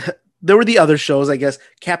 well, there were the other shows, I guess.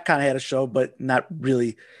 Capcom had a show, but not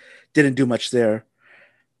really, didn't do much there.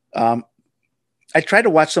 I tried to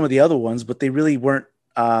watch some of the other ones, but they really weren't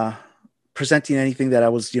presenting anything that I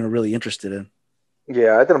was, really interested in.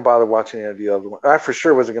 Yeah, I didn't bother watching any of the other ones. I for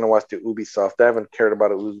sure wasn't going to watch the Ubisoft. I haven't cared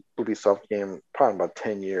about a Ubisoft game probably about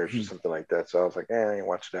 10 years or something like that. So I was like, I ain't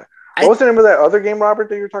watching that. What was the name of that other game, Robert,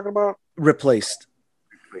 that you were talking about? Replaced.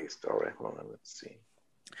 All right, hold on, let's see.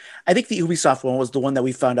 I think the Ubisoft one was the one that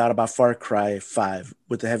we found out about Far Cry 5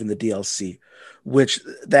 with having the DLC, which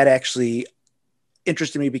that actually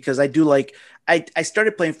interested me because I do like I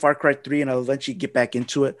started playing Far Cry 3 and I'll eventually get back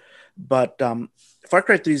into it, but Far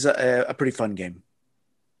Cry 3 is a pretty fun game.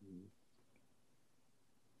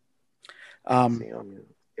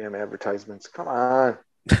 Damn advertisements, come on.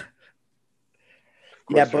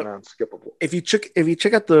 Yeah, but unskippable. If you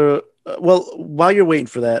check out the while you're waiting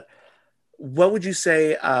for that, what would you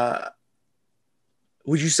say? I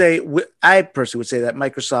personally would say that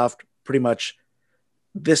Microsoft pretty much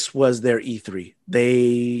this was their E3.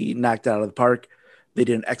 They knocked it out of the park. They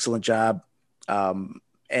did an excellent job, and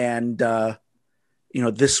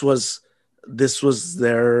this was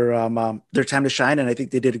their time to shine, and I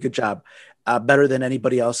think they did a good job, better than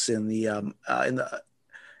anybody else in the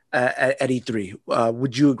at E3.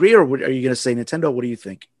 Would you agree, or are you going to say Nintendo? What do you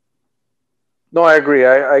think? No, I agree.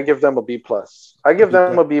 I give them a B plus. I give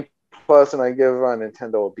them a B plus, and I give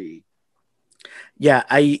Nintendo a B. Yeah,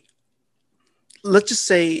 let's just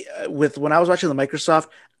say when I was watching the Microsoft,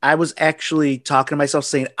 I was actually talking to myself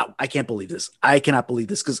saying, I can't believe this. I cannot believe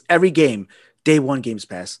this, because every game, day one Games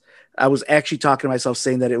Pass, I was actually talking to myself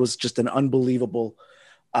saying that it was just an unbelievable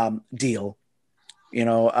deal.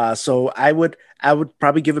 So I would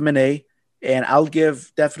probably give him an A, and I'll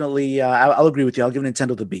give definitely I'll agree with you. I'll give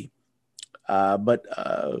Nintendo the B. But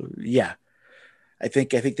yeah, I think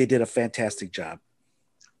they did a fantastic job.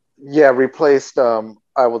 Yeah, Replaced.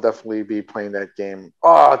 I will definitely be playing that game.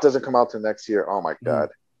 Oh, it doesn't come out till next year. Oh my god!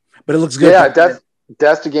 But it looks good. Yeah,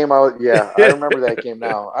 that's the game. I remember that game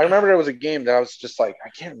now. I remember it was a game that I was just like, I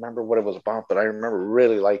can't remember what it was about, but I remember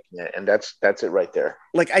really liking it, and that's it right there.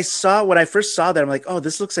 Like when I first saw that, I'm like, oh,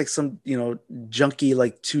 this looks like some junky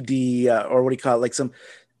like 2D or what do you call it, like some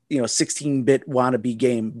 16-bit wannabe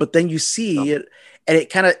game. But then you see it, and it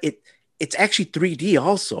kind of it's actually 3D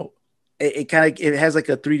also, it has like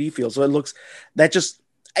a 3D feel. So it looks that just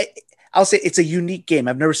I'll say it's a unique game.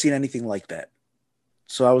 I've never seen anything like that.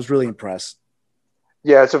 So I was really impressed.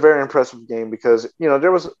 Yeah, it's a very impressive game because I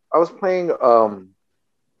was playing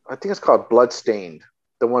I think it's called Bloodstained,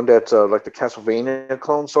 the one that's like the Castlevania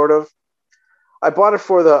clone sort of. I bought it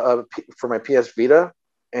for the for my PS Vita,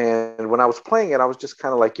 and when I was playing it, I was just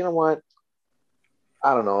kind of like, you know what?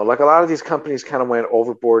 I don't know. Like a lot of these companies kind of went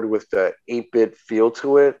overboard with the 8-bit feel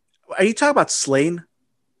to it. Are you talking about Slain?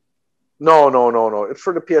 No, no, no, no. It's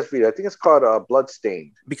for the PS Vita. I think it's called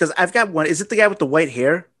Bloodstained. Because I've got one. Is it the guy with the white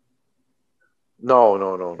hair? No,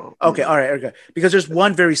 no, no, no. Okay, all right, okay. Because there's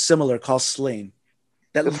one very similar called Slain.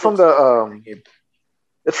 It's from the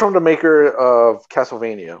it's from the maker of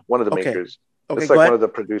Castlevania, one of the makers. Okay, it's like one of the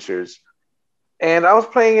producers. And I was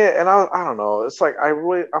playing it, and I don't know. It's like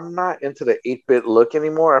I'm not into the 8-bit look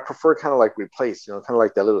anymore. I prefer kind of like Replace, kind of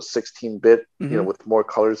like that little 16-bit, with more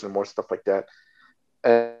colors and more stuff like that.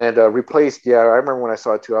 And Replaced, yeah, I remember when I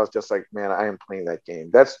saw it too. I was just like, man, I am playing that game.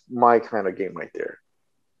 That's my kind of game right there.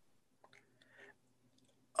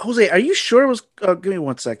 Jose, are you sure it was? Give me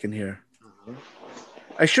 1 second here. Mm-hmm.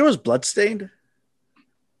 Are you sure it was Bloodstained?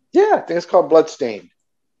 Yeah, I think it's called Bloodstained.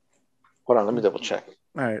 Hold on, let me double check.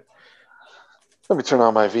 All right. Let me turn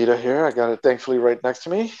on my Vita here. I got it thankfully right next to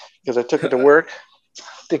me because I took it to work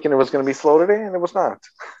thinking it was going to be slow today, and it was not.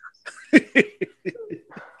 They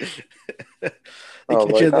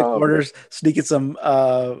catch you in the corners, sneaking some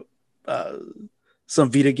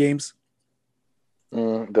Vita games.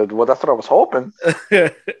 Well, that's what I was hoping.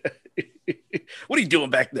 What are you doing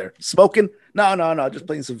back there? Smoking? No. Just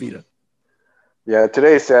playing some Vita. Yeah,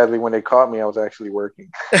 today, sadly, when they caught me, I was actually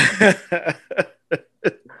working.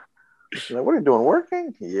 Like, what are you doing?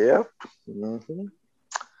 Working? Yep. Mm-hmm.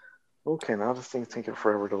 Okay, now this thing's taking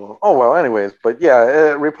forever to load. Oh well, anyways, but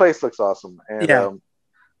yeah, Replace looks awesome, and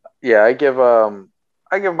I give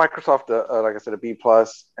Microsoft like I said, a B+,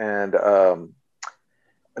 and a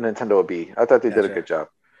Nintendo a B. I thought they did a good job.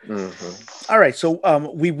 Mm-hmm. All right, so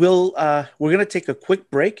we're gonna take a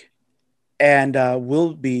quick break, and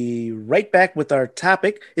we'll be right back with our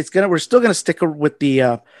topic. We're still gonna stick with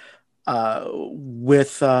the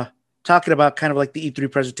talking about kind of like the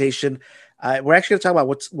E3 presentation. We're actually going to talk about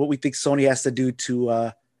what we think Sony has to do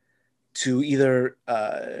to either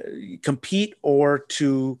compete or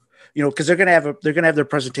to, because they're going to have their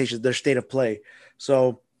presentations, their state of play.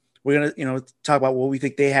 So we're going to talk about what we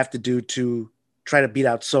think they have to do to try to beat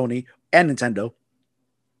out Sony and Nintendo.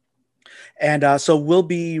 And so we'll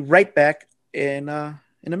be right back in a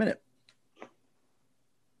minute.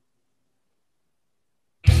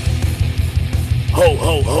 Ho,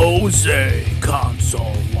 ho, Jose,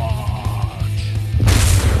 Console Watch.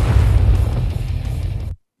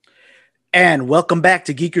 And welcome back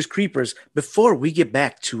to Geekers Creepers. Before we get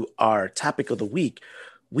back to our topic of the week,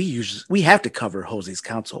 we have to cover Jose's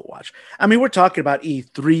Console Watch. I mean, we're talking about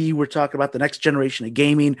E3. We're talking about the next generation of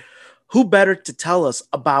gaming. Who better to tell us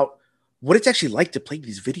about what it's actually like to play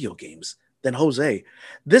these video games than Jose?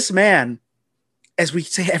 This man, as we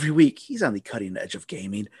say every week, he's on the cutting edge of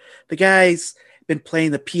gaming. The guy's been playing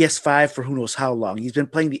the PS5 for who knows how long. He's been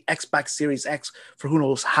playing the Xbox Series X for who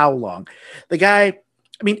knows how long. The guy,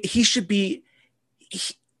 I mean, there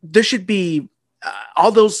should be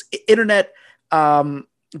all those internet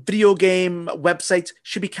video game websites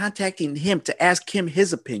should be contacting him to ask him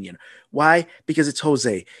his opinion. Why? Because it's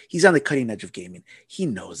Jose. He's on the cutting edge of gaming. He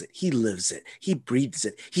knows it. He lives it. He breathes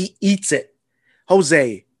it. He eats it.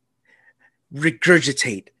 Jose,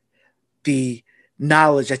 regurgitate the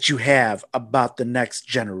knowledge that you have about the next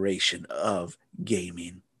generation of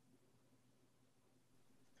gaming.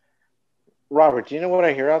 Robert, do you know what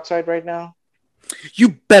I hear outside right now? You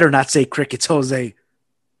better not say crickets, Jose.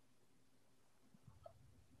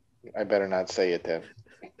 I better not say it then.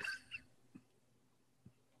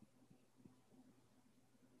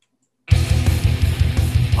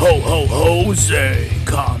 Ho, ho, Jose,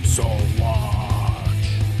 Console Watch.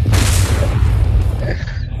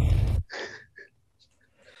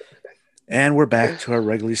 And we're back to our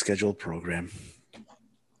regularly scheduled program.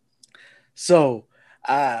 So,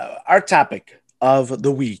 our topic of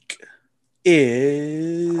the week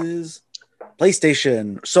is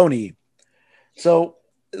PlayStation, Sony. So,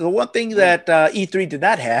 the one thing that E3 did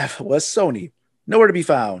not have was Sony. Nowhere to be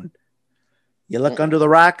found. You look under the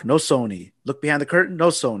rock, no Sony. Look behind the curtain, no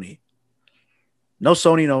Sony. No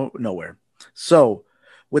Sony, nowhere. So,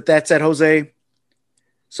 with that said, Jose,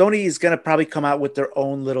 Sony is going to probably come out with their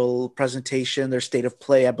own little presentation, their state of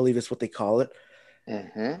play, I believe is what they call it.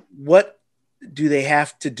 Mm-hmm. What do they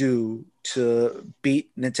have to do to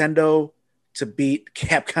beat Nintendo, to beat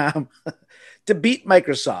Capcom, to beat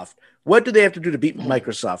Microsoft? What do they have to do to beat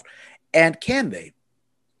Microsoft? And can they?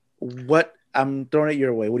 What I'm throwing it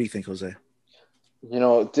your way. What do you think, Jose?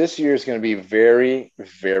 This year is going to be very,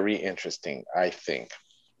 very interesting, I think.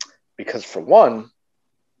 Because for one,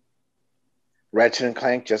 Ratchet and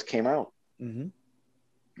Clank just came out. Mm-hmm.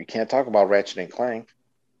 You can't talk about Ratchet and Clank.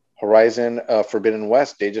 Horizon Forbidden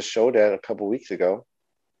West, they just showed that a couple weeks ago.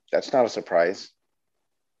 That's not a surprise.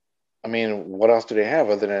 I mean, what else do they have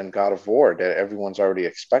other than God of War that everyone's already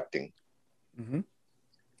expecting? Mm-hmm.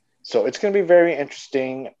 So it's going to be very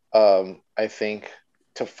interesting, I think,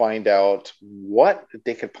 to find out what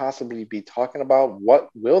they could possibly be talking about. What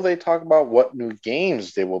will they talk about? What new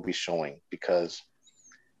games they will be showing? Because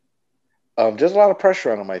there's a lot of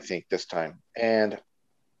pressure on them, I think, this time. And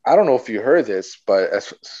I don't know if you heard this, but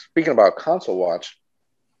speaking about console watch,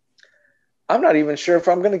 I'm not even sure if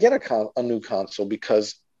I'm going to get a new console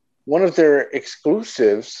because one of their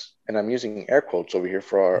exclusives, and I'm using air quotes over here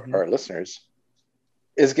for our listeners,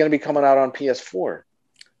 is going to be coming out on PS4.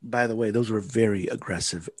 By the way, those were very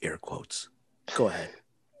aggressive air quotes. Go ahead.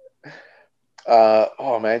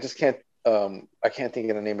 Oh man, I just can't. I can't think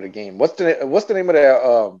of the name of the game. What's the name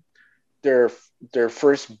of their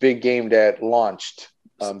first big game that launched?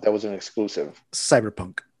 That was an exclusive.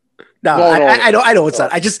 Cyberpunk. No, I know it's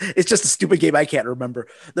not. It's just a stupid game I can't remember.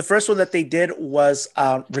 The first one that they did was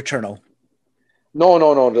Returnal. No.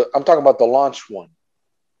 I'm talking about the launch one.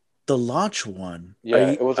 The launch one.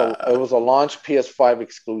 Yeah, it was a launch PS5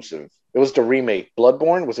 exclusive. It was the remake.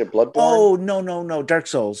 Bloodborne? Was it Bloodborne? Oh no. Dark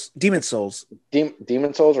Souls. Demon Souls.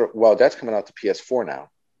 Demon Souls well, that's coming out to PS4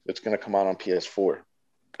 now. It's gonna come out on PS4.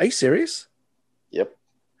 Are you serious? Yep.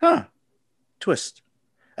 Huh. Twist.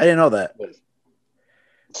 I didn't know that.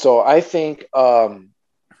 So I think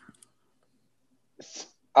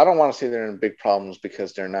I don't want to say they're in big problems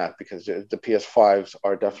because they're not, because the PS5s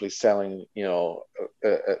are definitely selling,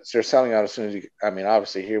 they're selling out as soon as you, I mean,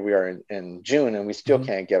 obviously here we are in June and we still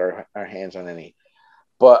can't get our hands on any.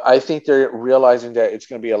 But I think they're realizing that it's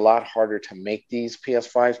going to be a lot harder to make these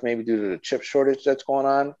PS5s, maybe due to the chip shortage that's going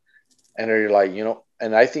on. And they're like,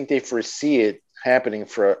 and I think they foresee it happening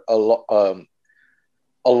for a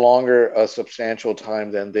longer, a substantial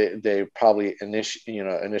time than they probably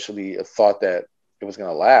initially thought that it was going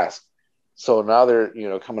to last. So now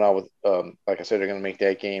they're coming out with like I said, they're going to make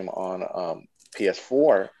that game on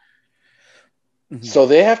PS4. Mm-hmm. So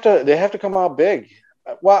they have to come out big.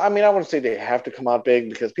 Well, I mean, I wouldn't say they have to come out big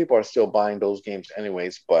because people are still buying those games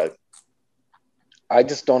anyways, but I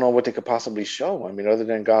just don't know what they could possibly show. I mean, other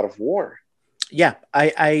than God of War. Yeah, I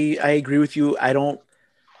agree with you.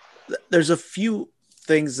 There's a few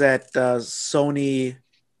things that Sony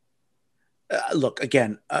look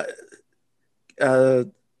again.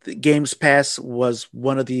 The Games Pass was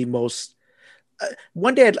one of the most.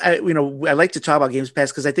 One day, I like to talk about Games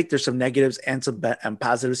Pass because I think there's some negatives and some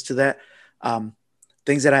positives to that.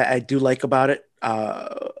 Things that I do like about it,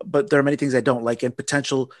 but there are many things I don't like. And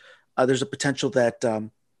there's a potential that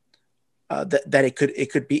that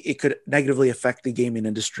it could negatively affect the gaming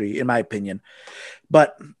industry, in my opinion.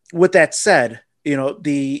 But with that said,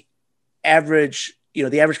 the average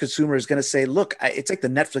consumer is going to say, look, it's like the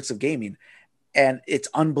Netflix of gaming. And it's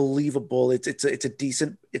unbelievable. It's a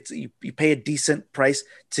decent. You pay a decent price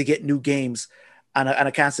to get new games on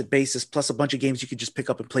a constant basis, plus a bunch of games you can just pick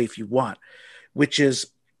up and play if you want, which is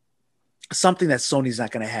something that Sony's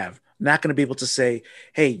not going to have. Not going to be able to say,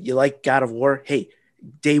 "Hey, you like God of War? Hey,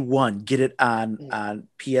 day one, get it on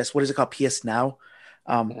PS. What is it called? PS Now."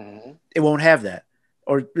 It won't have that,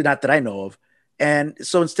 or not that I know of. And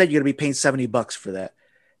so instead, you're going to be paying $70 for that.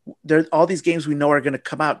 All these games we know are going to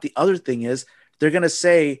come out. The other thing is, they're going to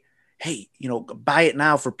say, hey, buy it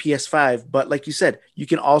now for PS5. But like you said, you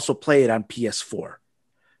can also play it on PS4.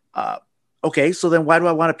 Okay, so then why do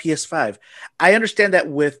I want a PS5? I understand that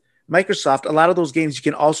with Microsoft, a lot of those games you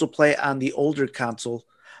can also play on the older console.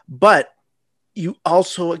 But you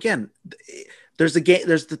also, again, there's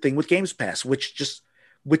the thing with Games Pass, which is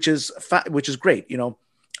great.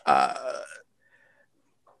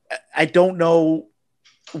 I don't know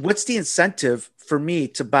what's the incentive for me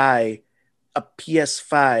to buy a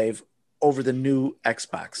PS5 over the new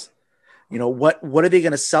Xbox. What are they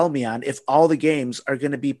going to sell me on if all the games are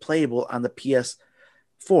going to be playable on the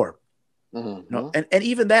PS4? And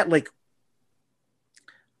even that, like,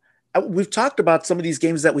 we've talked about some of these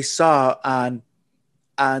games that we saw on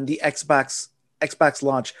the Xbox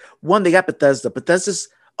launch. One, they got Bethesda. Bethesda's.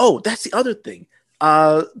 Oh, that's the other thing.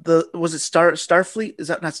 Was it Starfleet? Is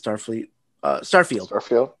that not Starfleet?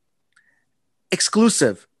 Starfield.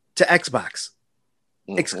 Exclusive to Xbox.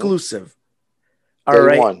 Exclusive. All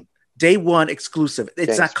right. Day one exclusive.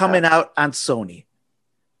 It's not coming out on Sony.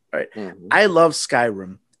 right? Mm-hmm. I love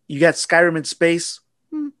Skyrim. You got Skyrim in space.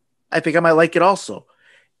 I think I might like it also.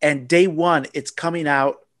 And day one, it's coming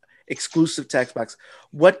out exclusive to Xbox.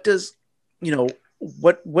 What does, you know,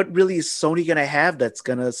 what really is Sony gonna have that's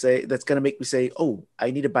gonna make me say, oh,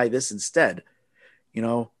 I need to buy this instead? You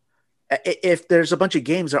know, if there's a bunch of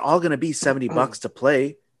games, they're all gonna be $70 to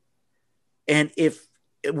play. And if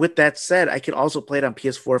with that said, I can also play it on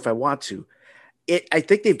PS4 if I want to. I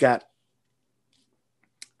think they've got.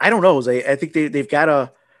 I don't know. I think they've got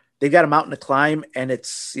a mountain to climb, and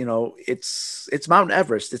it's Mount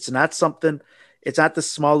Everest. It's not something. It's not the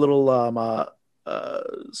small little mountain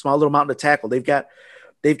to tackle. They've got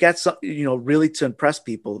some, really to impress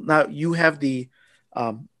people. Now um, you have the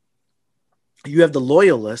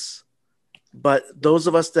loyalists, but those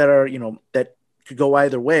of us that are, that could go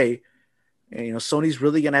either way. And, Sony's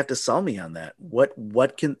really gonna have to sell me on that.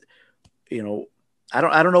 What can, you know, I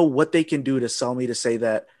don't know what they can do to sell me to say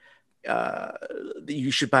that you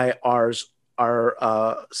should buy our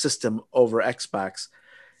system over Xbox.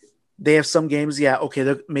 They have some games, yeah,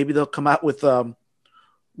 okay. Maybe they'll come out with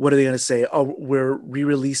what are they gonna say? Oh, we're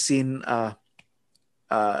re-releasing what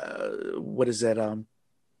is that?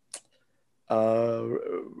 Uh,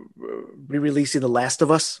 re-releasing The Last of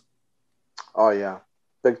Us. Oh yeah,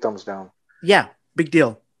 big thumbs down. Yeah, big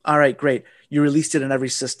deal. All right, great. You released it in every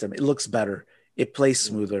system. It looks better. It plays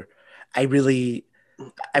smoother. I've already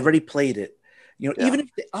played it. Yeah. Even if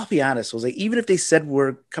I'll be honest, Jose, even if they said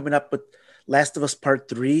we're coming up with Last of Us Part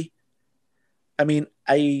 3, I mean,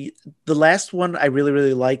 the last one I really,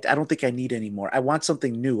 really liked. I don't think I need any more. I want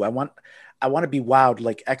something new. I want to be wowed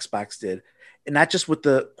like Xbox did. And not just with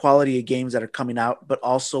the quality of games that are coming out, but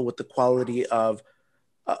also with the quality of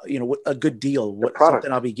a good deal, The something product.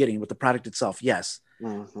 I'll be getting with the product itself. Yes.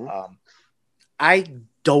 Mm-hmm. Um, I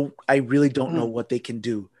really don't know what they can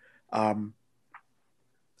do. Um,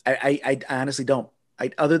 I honestly don't.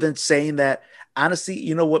 Other than saying that, honestly,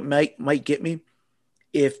 you know what might get me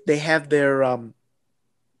if they have their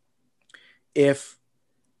if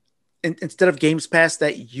instead of Games Pass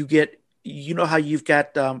that you get, how you've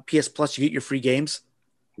got PS Plus, you get your free games.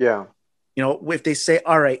 Yeah. If they say,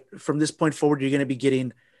 all right, from this point forward, you're going to be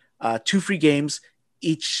getting 2 free games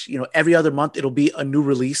each. Every other month it'll be a new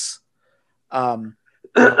release. Um,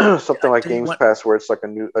 Something like day Games one, Pass, where it's like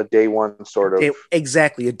a day one sort of.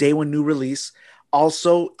 exactly, a day one new release.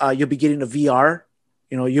 Also, you'll be getting a VR.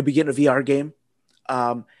 You'll be getting a VR game,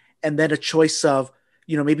 and then a choice of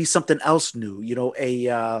maybe something else new.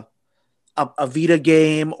 A Vita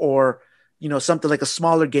game, or something like a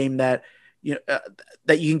smaller game that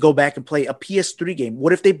that you can go back and play, a PS3 game.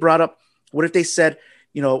 What if they said,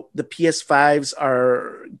 the PS5s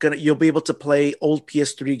are you'll be able to play old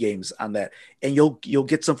PS3 games on that, and you'll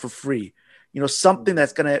get some for free. Something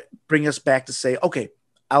that's gonna bring us back to say, okay,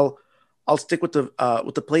 I'll stick with the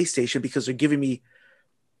PlayStation because they're giving me,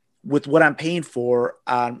 with what I'm paying for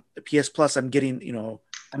on PS Plus, I'm getting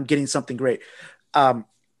something great. Other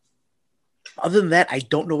than that, I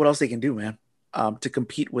don't know what else they can do, man, to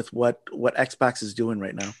compete with what Xbox is doing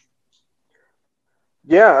right now.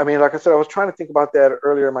 Yeah, I mean, like I said, I was trying to think about that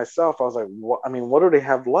earlier myself. I was like, what do they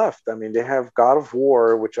have left? I mean, they have God of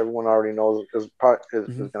War, which everyone already knows is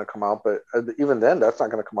Mm-hmm. going to come out, but even then, that's not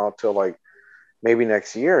going to come out till like maybe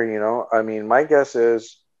next year. I mean, my guess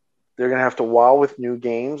is they're going to have to wow with new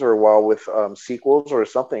games or wow with sequels or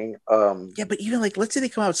something. Yeah, but even like, let's say they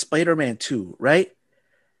come out with Spider-Man 2, right?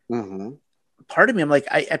 Mm-hmm. Part of me, I'm like,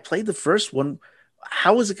 I played the first one.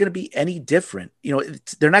 How is it going to be any different?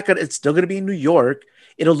 They're not going to. It's still going to be in New York.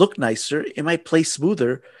 It'll look nicer. It might play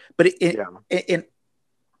smoother, but Yeah.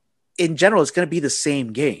 In general, it's going to be the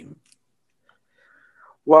same game.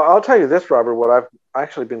 Well, I'll tell you this, Robert, what I've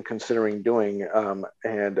actually been considering doing,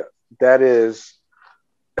 and that is,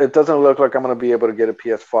 it doesn't look like I'm going to be able to get a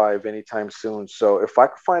PS5 anytime soon. So if I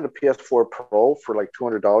could find a PS4 Pro for like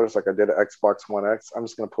 $200, like I did at Xbox One X, I'm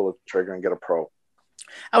just going to pull the trigger and get a Pro.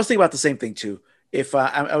 I was thinking about the same thing too. If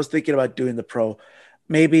I was thinking about doing the Pro,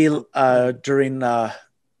 maybe during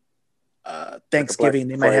Thanksgiving, Like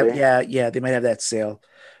they might have, Friday. yeah, they might have that sale.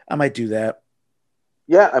 I might do that.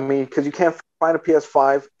 Yeah, I mean, because you can't find a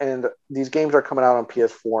PS5, and these games are coming out on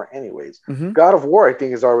PS4 anyways. Mm-hmm. God of War, I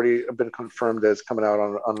think, has already been confirmed as coming out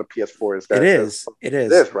on the PS4. It is. It It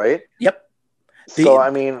is. is, right? Yep. So, The I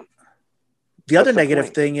mean, the other what's the negative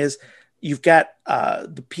point? thing is you've got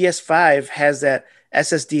the PS5 has that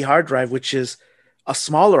SSD hard drive, which is a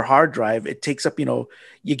smaller hard drive. It takes up,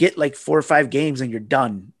 you get like 4 or 5 games and you're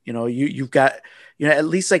done. You've got, at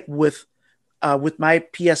least like with my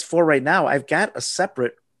PS4 right now, I've got a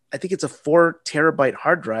separate, I think it's a 4 terabyte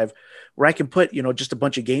hard drive, where I can put, just a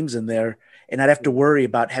bunch of games in there and not have to worry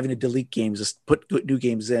about having to delete games, just put new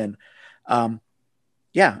games in. I'm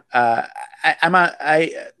in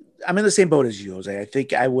the same boat as you, Jose. I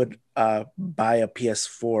think I would buy a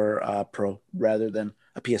PS4 Pro rather than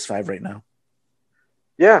a PS5 right now.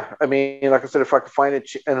 Yeah, I mean, like I said, if I could find it,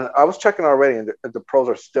 and I was checking already, and the pros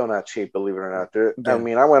are still not cheap, believe it or not. I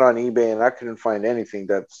mean, I went on eBay and I couldn't find anything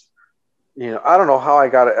that's, I don't know how I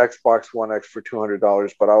got an Xbox One X for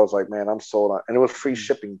 $200, but I was like, man, I'm sold on, and it was free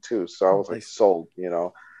shipping too, so I was like, sold,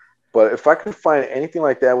 But if I could find anything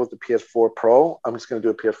like that with the PS4 Pro, I'm just gonna do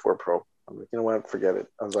a PS4 Pro. I'm like, you know what, forget it.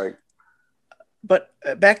 I was like, but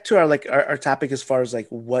back to our topic as far as like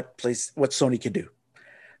what Sony can do.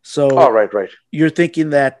 So, right. You're thinking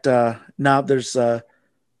that now there's well,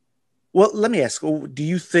 let me ask, do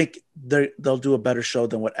you think they'll do a better show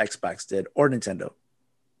than what Xbox did or Nintendo?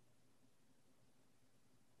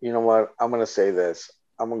 You know what? I'm going to say this.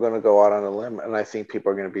 I'm going to go out on a limb, and I think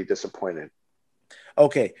people are going to be disappointed.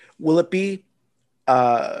 Okay. Will it be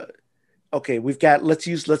okay, let's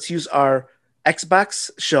use our Xbox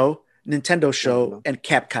show, Nintendo show, and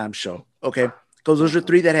Capcom show. Okay. Because those are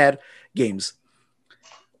three that had games.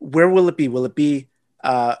 Where will it be? Will it be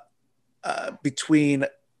between,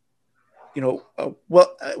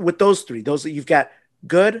 with those three, those that you've got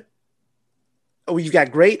good, you've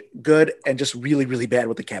got great, good, and just really, really bad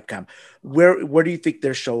with the Capcom. Where do you think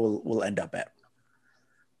their show will end up at?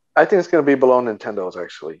 I think it's going to be below Nintendo's,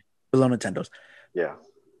 actually. Below Nintendo's. Yeah.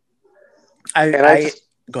 I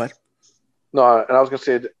go ahead. No, and I was going to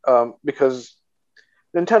say, because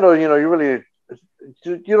Nintendo,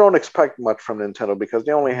 you don't expect much from Nintendo because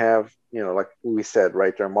they only have, like we said,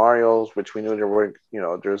 right, their Marios, which we knew there were,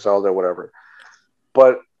 their Zelda, whatever.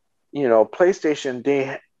 But,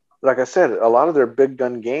 PlayStation, like I said, a lot of their big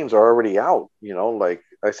gun games are already out, like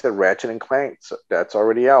I said, Ratchet and Clank, so that's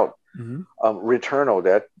already out. Mm-hmm.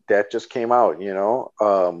 Returnal, that just came out,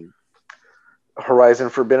 Horizon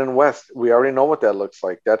Forbidden West, we already know what that looks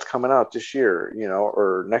like. That's coming out this year,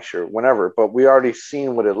 or next year, whenever, but we already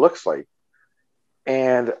seen what it looks like.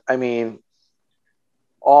 And I mean,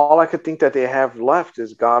 all I could think that they have left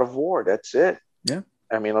is God of War. That's it. Yeah.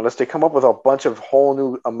 I mean, unless they come up with a bunch of whole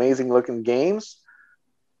new amazing looking games,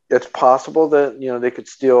 it's possible that, they could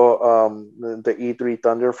steal the E3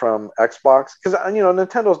 thunder from Xbox. Because,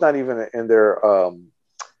 Nintendo's not even in their,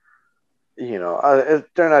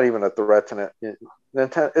 they're not even a threat to it.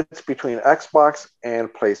 Nintendo, it's between Xbox and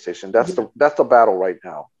PlayStation. That's the battle right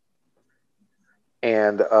now.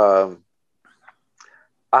 And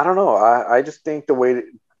I don't know. I just think the way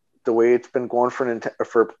it's been going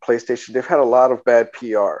for PlayStation, they've had a lot of bad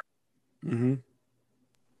PR. Mm-hmm.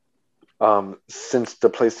 Since the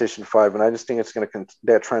PlayStation 5, and I just think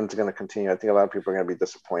that trend is going to continue. I think a lot of people are going to be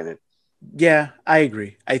disappointed. Yeah, I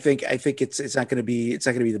agree. I think it's not going to be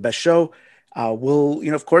the best show.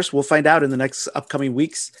 We'll of course we'll find out in the next upcoming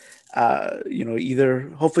weeks.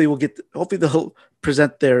 Either hopefully they'll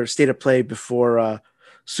present their state of play before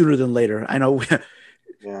sooner than later. I know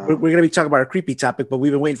we're going to be talking about our creepy topic, but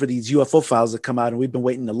we've been waiting for these UFO files to come out, and we've been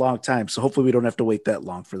waiting a long time. So hopefully we don't have to wait that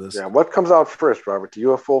long for this. Yeah, what comes out first, Robert? The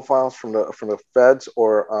UFO files from the feds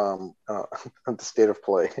or the state of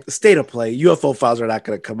play? The state of play. UFO files are not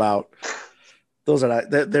going to come out. Those are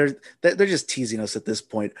not. They're just teasing us at this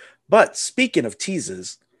point. But speaking of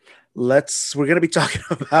teases, we're going to be talking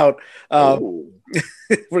about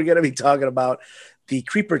we're going to be talking about the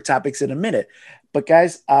creeper topics in a minute. But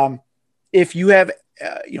guys, if you have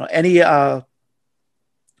any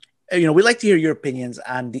we'd like to hear your opinions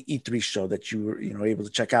on the E3 show that you were able to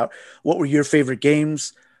check out. What were your favorite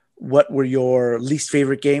games? What were your least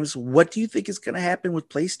favorite games? What do you think is going to happen with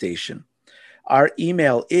PlayStation? Our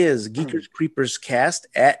email is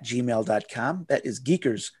geekerscreeperscast@gmail.com. That is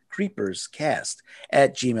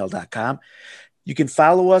geekerscreeperscast@gmail.com. You can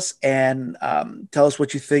follow us and tell us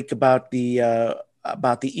what you think about the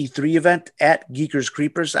E3 event at Geekers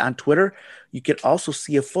Creepers on Twitter. You can also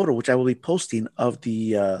see a photo, which I will be posting, of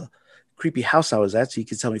the creepy house I was at, so you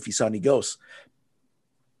can tell me if you saw any ghosts.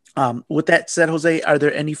 With that said, Jose, are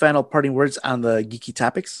there any final parting words on the geeky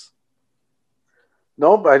topics?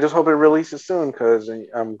 No, but I just hope it releases soon because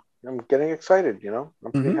I'm getting excited. I'm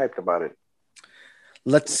pretty hyped about it.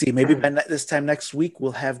 Let's see. Maybe by this time next week,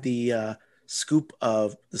 we'll have the scoop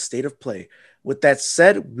of the state of play. With that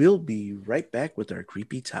said, we'll be right back with our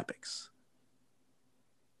creepy topics.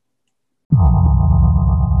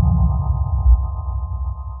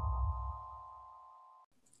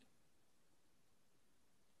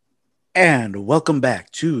 And welcome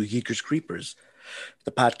back to Geekers Creepers,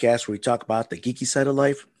 the podcast where we talk about the geeky side of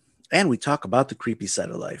life and we talk about the creepy side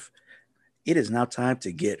of life. it is now time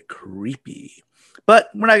to get creepy. But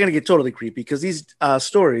we're not going to get totally creepy because these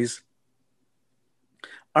stories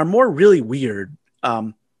are more really weird.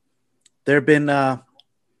 There have been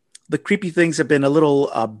the creepy things have been a little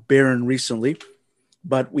barren recently,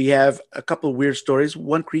 but we have a couple of weird stories,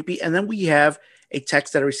 one creepy, and then we have a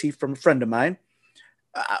text that I received from a friend of mine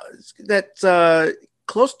that's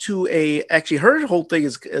close to a. Actually, her whole thing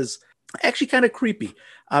is actually kind of creepy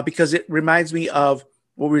because it reminds me of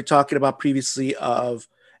what we were talking about previously of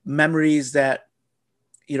memories that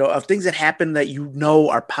of things that happen that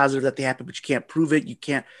are positive that they happen, but you can't prove it. You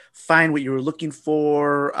can't find what you were looking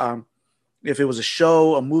for. If it was a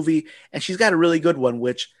show, a movie, and she's got a really good one,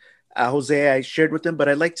 which Jose I shared with him. But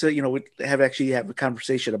I'd like to have a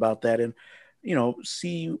conversation about that and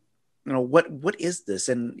see what is this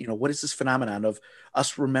and what is this phenomenon of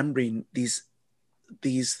us remembering these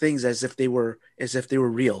things as if they were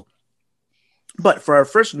real. But for our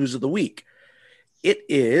first news of the week, it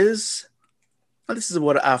is. This is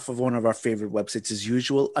what off of one of our favorite websites as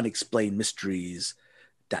usual,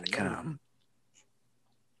 unexplainedmysteries.com.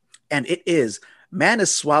 And it is man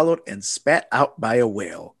is swallowed and spat out by a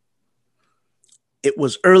whale. It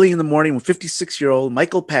was early in the morning when 56-year-old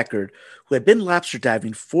Michael Packard, who had been lobster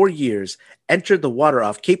diving 4 years, entered the water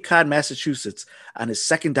off Cape Cod, Massachusetts on his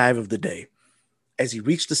second dive of the day. As he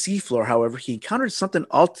reached the seafloor, however, he encountered something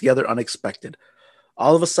altogether unexpected.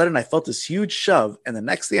 All of a sudden, I felt this huge shove, and the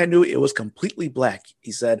next thing I knew, it was completely black.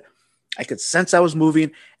 He said, I could sense I was moving,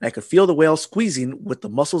 and I could feel the whale squeezing with the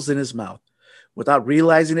muscles in his mouth. Without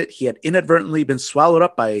realizing it, he had inadvertently been swallowed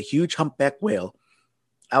up by a huge humpback whale.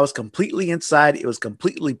 I was completely inside. It was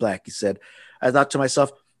completely black, he said. I thought to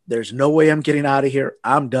myself, there's no way I'm getting out of here.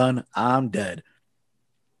 I'm done. I'm dead.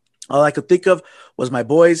 All I could think of was my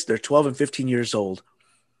boys. They're 12 and 15 years old.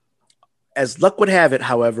 As luck would have it,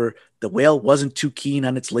 however, the whale wasn't too keen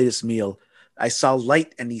on its latest meal. I saw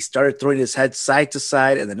light and he started throwing his head side to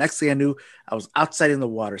side, and the next thing I knew, I was outside in the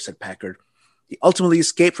water, said Packard. He ultimately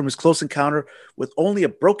escaped from his close encounter with only a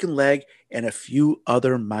broken leg and a few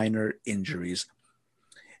other minor injuries.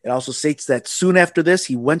 It also states that soon after this,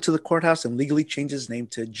 he went to the courthouse and legally changed his name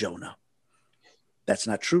to Jonah. That's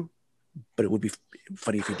not true, but it would be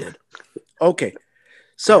funny if he did. Okay,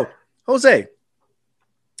 so, Jose,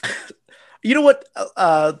 you know what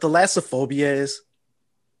thalassophobia is?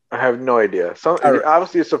 I have no idea.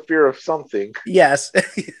 Obviously, it's a fear of something. Yes.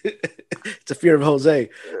 It's a fear of Jose.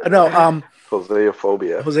 No,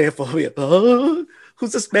 Joseophobia. Joseophobia. Oh,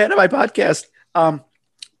 who's this man on my podcast?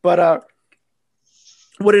 But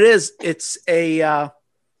what it is, it's a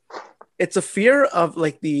fear of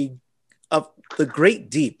like the great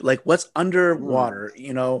deep, like what's underwater,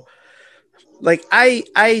 Like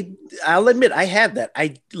I'll admit I have that.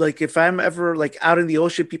 I like if I'm ever like out in the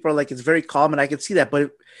ocean, people are like it's very calm and I can see that.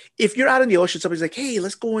 But if you're out in the ocean, somebody's like, hey,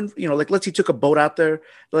 let's go in, like let's say you took a boat out there,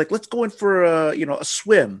 like let's go in for a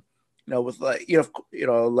swim, with like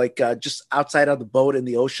like just outside of the boat in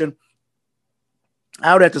the ocean.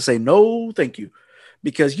 I would have to say no, thank you,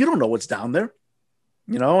 because you don't know what's down there,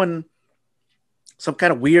 and some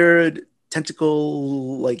kind of weird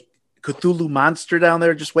tentacle like Cthulhu monster down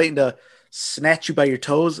there just waiting to snatch you by your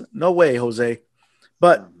toes. No way, Jose.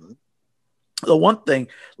 But the one thing,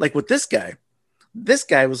 like with this guy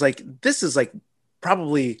was like, this is like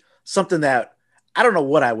probably something that I don't know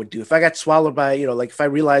what I would do if I got swallowed by, like if I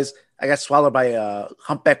realized I got swallowed by a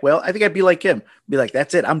humpback whale. I think I'd be like him, be like,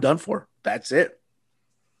 that's it. I'm done for. That's it.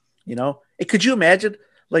 And could you imagine,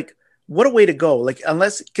 like, what a way to go? Like,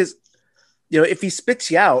 unless, because, if he spits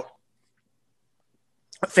you out,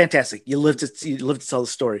 fantastic. You lived to tell the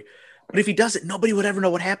story. But if he doesn't, nobody would ever know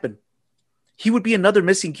what happened. He would be another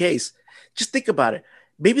missing case. Just think about it.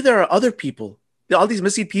 Maybe there are other people, all these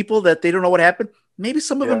missing people that they don't know what happened. Maybe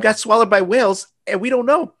some of them got swallowed by whales, and we don't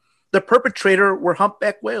know. The perpetrator were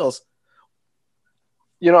humpback whales.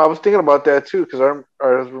 I was thinking about that too, because I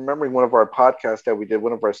was remembering one of our podcasts that we did,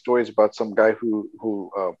 one of our stories about some guy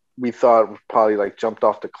who we thought probably like jumped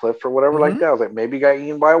off the cliff or whatever like that. I was like, maybe he got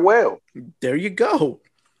eaten by a whale. There you go.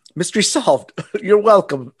 Mystery solved. You're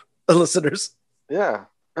welcome, listeners. Yeah.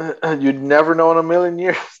 You'd never know in a million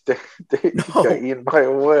years they got eaten by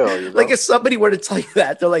a whale. Like if somebody were to tell you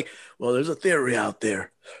that, they're like, well, there's a theory out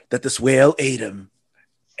there that this whale ate him.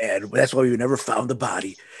 And that's why we never found the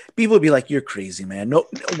body. People would be like, you're crazy, man. No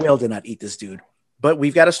whale did not eat this dude. But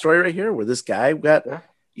we've got a story right here where this guy got,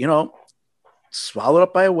 swallowed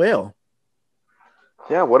up by a whale.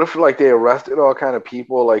 Yeah, what if like they arrested all kind of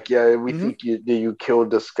people? Like, yeah, we think you killed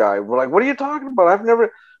this guy. We're like, what are you talking about?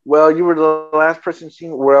 well, you were the last person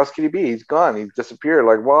seen. Where else could he be? He's gone. He disappeared.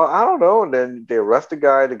 Like, well, I don't know. And then they arrest the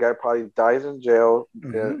guy. The guy probably dies in jail.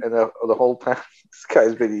 Mm-hmm. And the whole time, this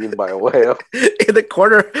guy's been eaten by a whale. In the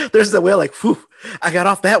corner, there's the whale. Like, whew, I got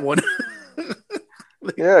off that one.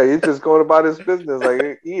 Yeah, he's just going about his business,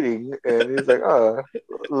 like eating. And he's like, oh,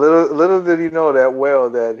 little did he know that whale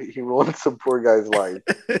that he ruined some poor guy's life.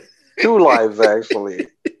 2 lives, actually.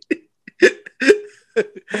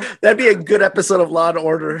 That'd be a good episode of Law and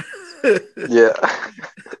Order. Yeah.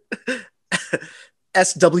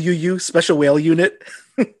 SWU, Special Whale Unit.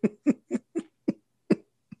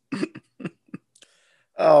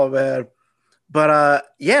 Oh man, but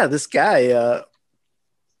yeah, this guy.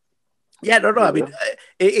 Yeah, no. I mean,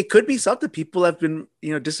 it could be something. People have been,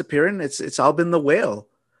 disappearing. It's all been the whale.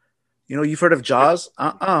 You've heard of Jaws?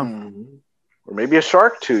 Mm-hmm. Or maybe a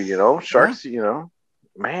shark too. Sharks. Yeah.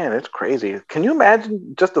 Man, it's crazy. Can you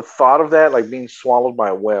imagine just the thought of that, like being swallowed by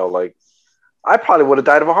a whale? Like, I probably would have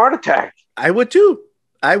died of a heart attack. I would too.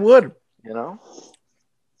 I would.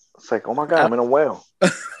 It's like, oh my God, I'm in a whale.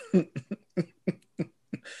 It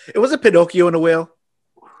was a Pinocchio in a whale.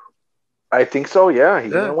 I think so. Yeah,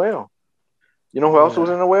 he's in a whale. You know who else was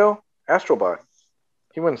in a whale? Astrobot.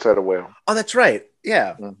 He went inside a whale. Oh, that's right.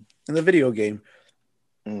 Yeah, in the video game.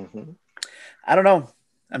 Mm-hmm. I don't know.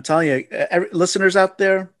 I'm telling you, listeners out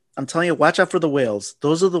there, I'm telling you, watch out for the whales.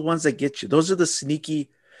 Those are the ones that get you. Those are the sneaky.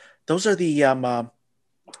 Those are the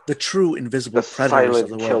true invisible predators of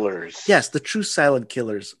the world. Killers. Yes, the true silent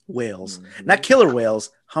killers. Whales, not killer whales.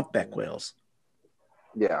 Humpback whales.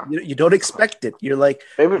 Yeah, you don't expect it. You're like,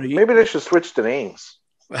 maybe they should switch the names.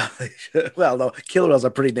 Well, no, killer whales are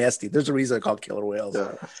pretty nasty. There's a reason they're called killer whales.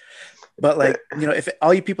 Yeah. But if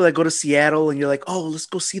all you people that go to Seattle and you're like, oh, let's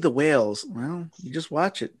go see the whales. Well, you just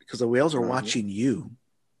watch it because the whales are watching you.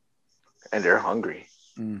 And they're hungry.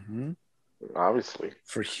 Mm-hmm. Obviously.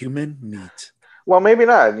 For human meat. Well, maybe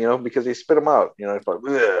not, because they spit them out. It's like,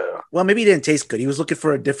 ugh. Well, maybe he didn't taste good. He was looking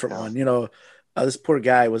for a different one. This poor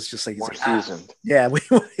guy was just like more seasoned. Yeah,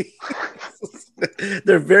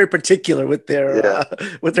 they're very particular with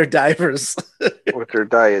their divers, with their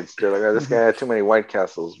diets. They're like, this guy had too many White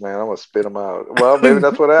Castles, man. I'm gonna spit him out. Well, maybe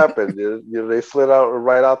that's what happened. They slid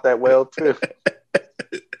right out that whale too.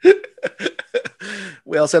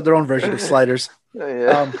 Whales have their own version of sliders.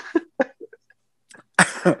 Yeah.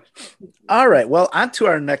 All right. Well, on to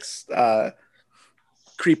our next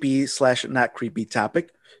creepy / not creepy topic.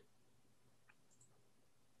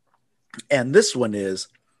 And this one is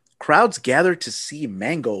crowds gather to see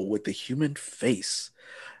mango with the human face.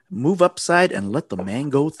 Move upside and let the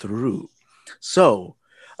mango through. So,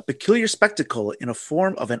 a peculiar spectacle in a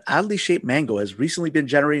form of an oddly shaped mango has recently been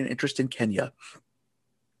generating interest in Kenya.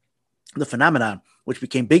 The phenomenon, which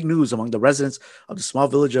became big news among the residents of the small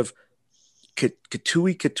village of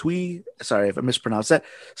Kitui, sorry if I mispronounced that,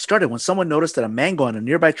 started when someone noticed that a mango on a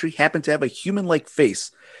nearby tree happened to have a human-like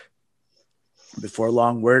face. Before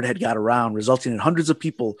long, word had got around, resulting in hundreds of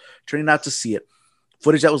people turning out to see it.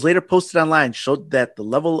 Footage that was later posted online showed that the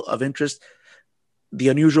level of interest the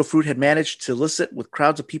unusual fruit had managed to elicit, with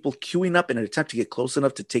crowds of people queuing up in an attempt to get close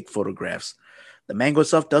enough to take photographs. The mango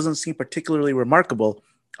itself doesn't seem particularly remarkable,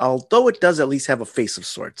 although it does at least have a face of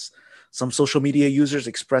sorts. Some social media users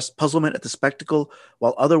expressed puzzlement at the spectacle,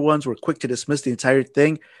 while other ones were quick to dismiss the entire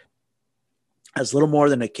thing as little more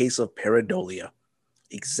than a case of pareidolia.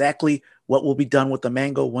 Exactly what will be done with the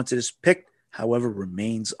mango once it is picked, however,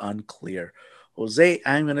 remains unclear. Jose,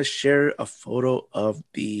 I'm going to share a photo of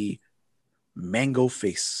the mango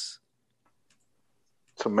face.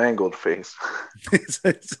 It's a mangled face.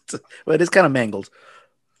 Well, it is kind of mangled.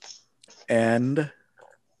 And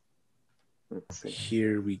let's see.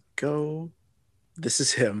 Here we go. This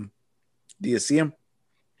is him. Do you see him?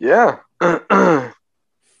 Yeah. Let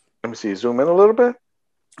me see. Zoom in a little bit.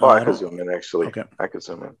 Oh, I can zoom in, actually. Okay. I can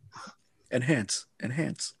zoom in. Enhance.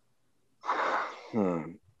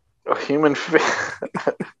 A human face.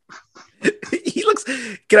 He looks,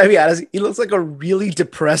 can I be honest? He looks like a really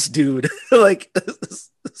depressed dude. Like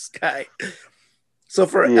this guy. So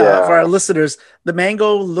for our listeners, the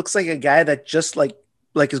mango looks like a guy that just like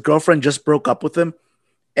his girlfriend just broke up with him,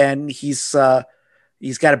 and he's got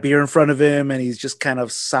a beer in front of him, and he's just kind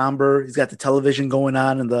of somber. He's got the television going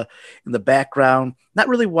on in the background, not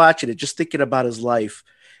really watching it, just thinking about his life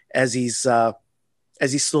as he's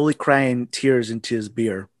slowly crying tears into his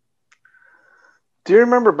beer. Do you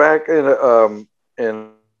remember back in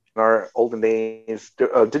our olden days?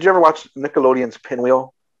 Did you ever watch Nickelodeon's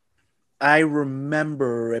Pinwheel? I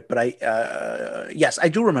remember it, but yes, I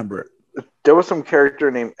do remember it. There was some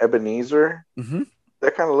character named Ebenezer. Mm-hmm.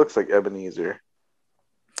 That kind of looks like Ebenezer.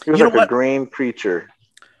 He was like a green creature.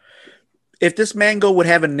 If this mango would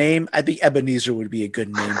have a name, I think Ebenezer would be a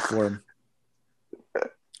good name for him.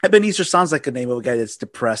 Ebenezer sounds like a name of a guy that's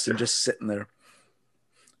depressed and just sitting there.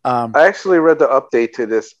 I actually read the update to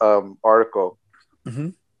this article.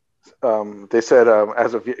 Mm-hmm. They said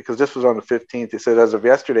as of, because this was on the 15th, they said as of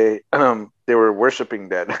yesterday, they were worshiping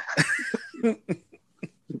dead.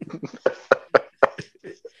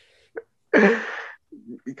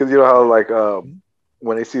 Because you know how like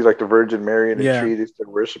when they see like the Virgin Mary in the tree, they start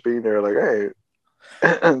worshiping. They're like, hey,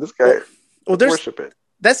 this guy, worship it.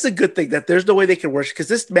 That's a good thing that there's no way they can worship, because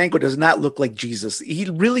this mango does not look like Jesus. He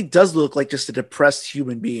really does look like just a depressed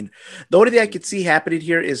human being. The only thing I could see happening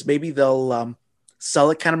here is maybe they'll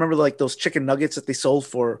sell it. Kind of remember like those chicken nuggets that they sold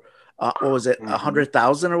for what was it,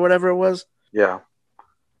 100,000 or whatever it was? Yeah.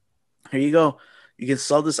 Here you go. You can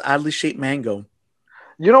sell this oddly shaped mango.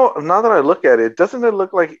 You know, now that I look at it, doesn't it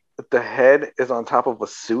look like the head is on top of a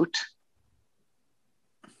suit?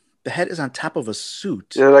 The head is on top of a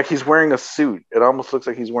suit. Yeah, like he's wearing a suit. It almost looks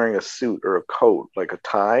like he's wearing a suit or a coat, like a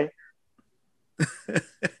tie.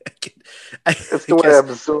 It's the way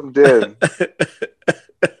I'm zoomed in.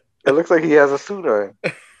 It looks like he has a suit on.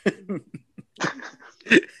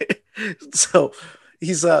 So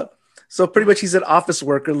he's so pretty much he's an office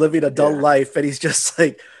worker living a dull life, and he's just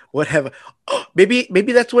like, whatever. Oh,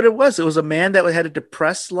 maybe that's what it was. It was a man that had a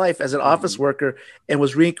depressed life as an office worker and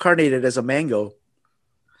was reincarnated as a mango.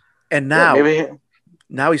 And now,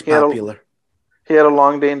 now he's popular. He had a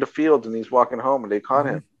long day in the field, and he's walking home, and they caught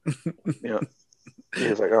him. He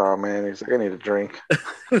was like, "Oh man," he's like, "I need a drink.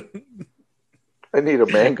 I need a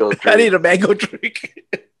mango drink. I need a mango drink."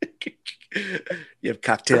 You have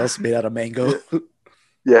cocktails made out of mango.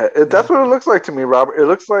 Yeah, that's what it looks like to me, Robert. It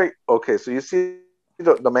looks like, okay, so you see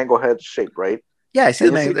the mango head shape, right? Yeah, I see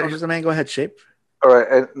the mango. There's a mango head shape. All right,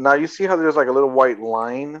 and now you see how there's like a little white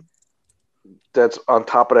line that's on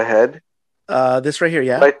top of the head. This right here,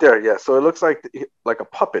 yeah, right there, yeah. So it looks like a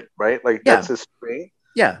puppet, right? Like that's his string.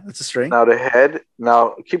 Yeah, that's a string. Now the head.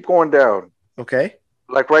 Now keep going down. Okay.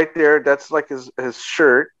 Like right there, that's like his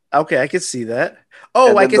shirt. Okay, I can see that.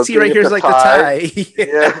 Oh, I can see right here is like the tie.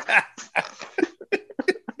 Yeah.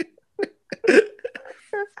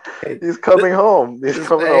 He's coming home. He's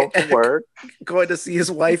coming home from work. Going to see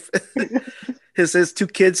his wife. his two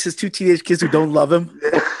kids, his two teenage kids who don't love him.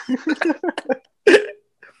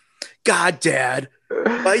 God, Dad,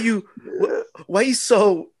 why you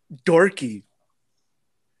so dorky?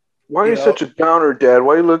 Why are you such a downer, Dad?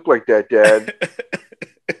 Why you look like that, Dad?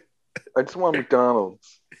 I just want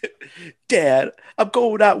McDonald's. Dad, I'm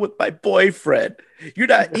going out with my boyfriend. You're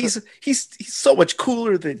not. He's so much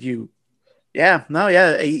cooler than you. Yeah, no,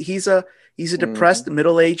 yeah. He's a depressed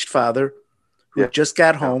middle-aged father who just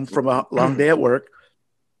got home from a long day at work.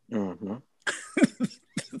 Mm-hmm.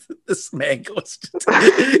 This mango is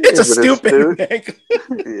it's a stupid mango.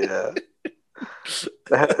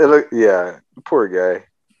 Yeah. Poor guy.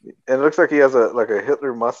 And it looks like he has a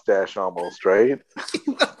Hitler mustache almost, right?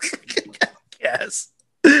 Yes.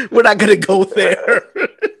 We're not gonna go there.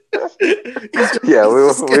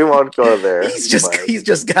 We won't go there. He's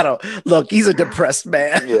just got a look. He's a depressed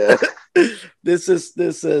man. Yeah. This is.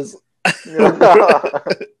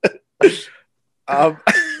 I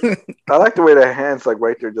like the way the hands like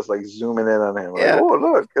right there, just like zooming in on him. Like, oh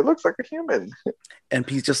look, it looks like a human. And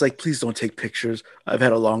he's just like, please don't take pictures. I've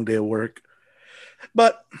had a long day of work.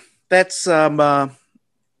 But that's the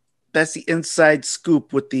inside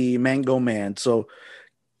scoop with the Mango Man. So,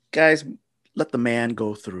 guys, let the man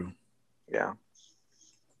go through. Yeah.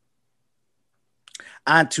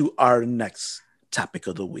 On to our next topic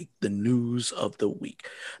of the week, the news of the week.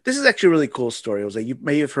 This is actually a really cool story, Jose. You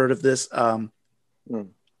may have heard of this. I'm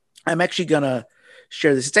actually going to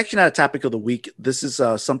share this. It's actually not a topic of the week. This is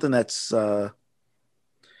something that's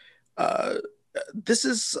this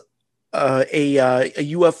is a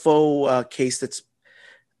UFO case that's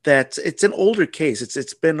it's an older case.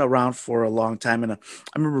 It's been around for a long time, and I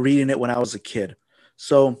remember reading it when I was a kid.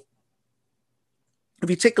 So if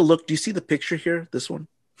you take a look, do you see the picture here? This one?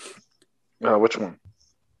 Which one?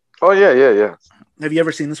 Oh yeah. Have you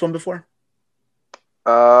ever seen this one before?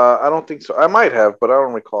 I don't think so. I might have, but I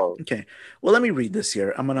don't recall. Okay. Well, let me read this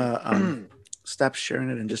here. I'm gonna stop sharing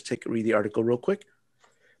it and just read the article real quick.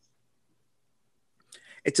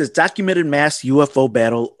 It says documented mass UFO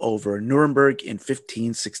battle over Nuremberg in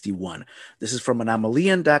 1561. This is from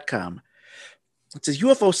anomalian.com. It says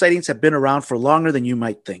UFO sightings have been around for longer than you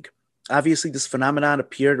might think. Obviously, this phenomenon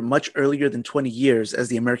appeared much earlier than 20 years, as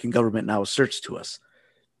the American government now asserts to us.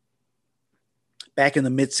 Back in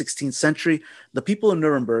the mid-16th century, the people of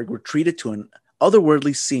Nuremberg were treated to an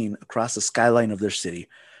otherworldly scene across the skyline of their city.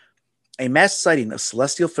 A mass sighting of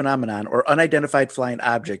celestial phenomenon or unidentified flying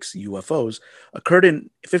objects, UFOs, occurred in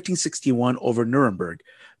 1561 over Nuremberg,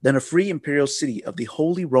 then a free imperial city of the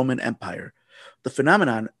Holy Roman Empire. The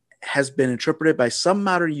phenomenon has been interpreted by some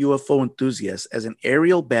modern UFO enthusiasts as an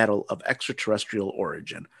aerial battle of extraterrestrial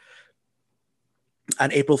origin.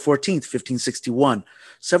 On April 14th, 1561,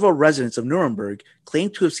 several residents of Nuremberg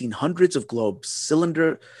claimed to have seen hundreds of globes,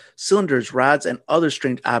 cylinders, rods, and other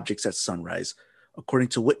strange objects at sunrise. According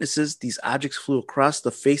to witnesses, these objects flew across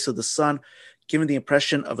the face of the sun, giving the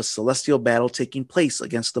impression of a celestial battle taking place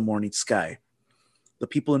against the morning sky. The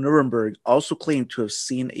people in Nuremberg also claimed to have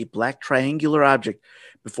seen a black triangular object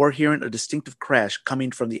before hearing a distinctive crash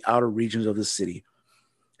coming from the outer regions of the city.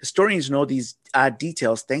 Historians know these odd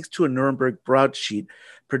details thanks to a Nuremberg broadsheet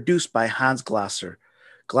produced by Hans Glasser.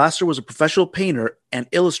 Glasser was a professional painter and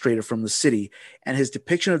illustrator from the city, and his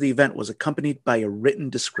depiction of the event was accompanied by a written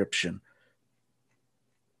description.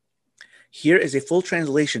 Here is a full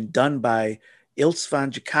translation done by Ilse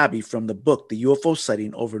von Jacobi from the book The UFO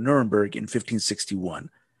Sighting over Nuremberg in 1561.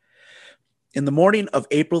 In the morning of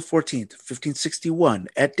April 14th, 1561,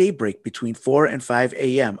 at daybreak between 4 and 5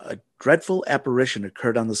 a.m., a dreadful apparition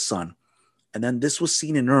occurred on the sun, and then this was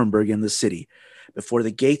seen in Nuremberg in the city, before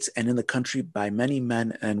the gates and in the country by many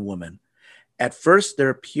men and women. At first, there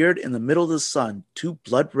appeared in the middle of the sun 2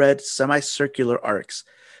 blood-red semicircular arcs,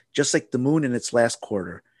 just like the moon in its last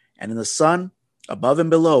quarter, and in the sun, above and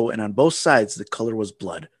below, and on both sides, the color was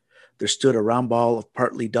blood. There stood a round ball of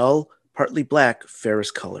partly dull, partly black,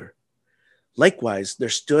 fairest color. Likewise, there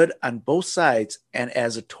stood on both sides, and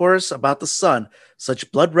as a torus about the sun,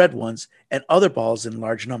 such blood-red ones, and other balls in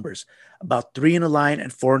large numbers, about 3 in a line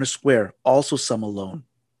and 4 in a square, also some alone.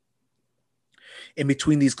 In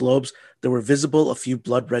between these globes, there were visible a few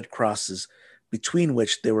blood-red crosses, between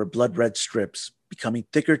which there were blood-red strips, becoming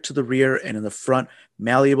thicker to the rear and in the front,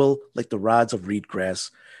 malleable like the rods of reed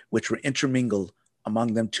grass, which were intermingled,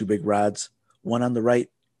 among them 2 big rods, one on the right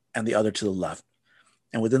and the other to the left.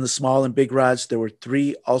 And within the small and big rods, there were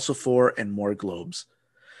 3, also 4, and more globes.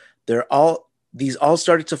 These all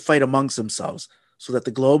started to fight amongst themselves, so that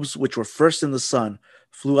the globes which were first in the sun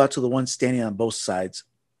flew out to the one standing on both sides.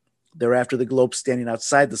 Thereafter, the globes standing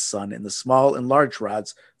outside the sun and the small and large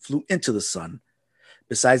rods flew into the sun.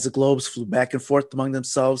 Besides, the globes flew back and forth among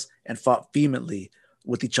themselves and fought vehemently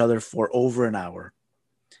with each other for over an hour.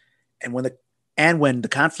 And when the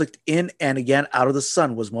conflict in and again out of the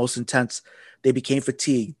sun was most intense, they became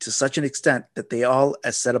fatigued to such an extent that they all,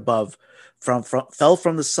 as said above, fell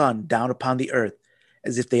from the sun down upon the earth,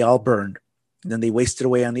 as if they all burned, and then they wasted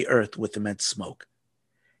away on the earth with immense smoke.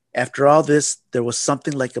 After all this, there was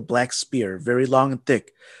something like a black spear, very long and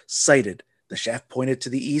thick, sighted. The shaft pointed to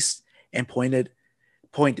the east and pointed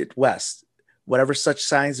west. Whatever such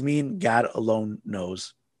signs mean, God alone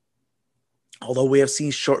knows. Although we have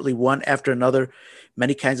seen shortly one after another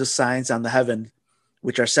many kinds of signs on the heaven,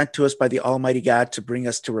 which are sent to us by the Almighty God to bring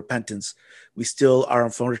us to repentance, we still are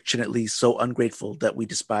unfortunately so ungrateful that we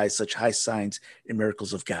despise such high signs and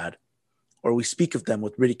miracles of God, or we speak of them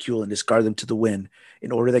with ridicule and discard them to the wind,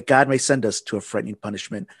 in order that God may send us to a frightening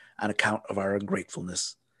punishment on account of our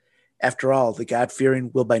ungratefulness. After all, the God-fearing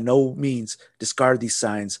will by no means discard these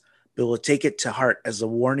signs, but will take it to heart as a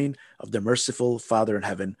warning of the merciful Father in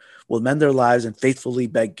heaven, will mend their lives and faithfully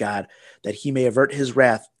beg God that he may avert his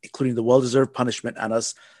wrath, including the well-deserved punishment on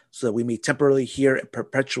us, so that we may temporarily here and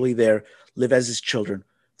perpetually there live as his children.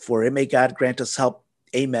 For it may God grant us help.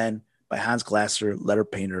 Amen. By Hans Glasser, letter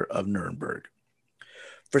painter of Nuremberg.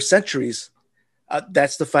 For centuries,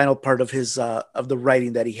 that's the final part of his of the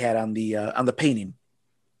writing that he had on the painting.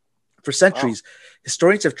 For centuries,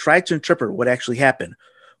 historians have tried to interpret what actually happened,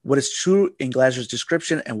 what is true in Glasser's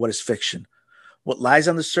description and what is fiction. What lies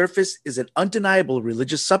on the surface is an undeniable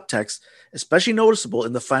religious subtext, especially noticeable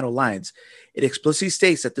in the final lines. It explicitly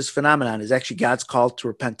states that this phenomenon is actually God's call to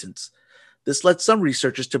repentance. This led some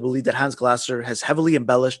researchers to believe that Hans Glasser has heavily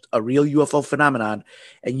embellished a real UFO phenomenon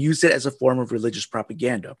and used it as a form of religious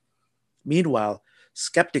propaganda. Meanwhile,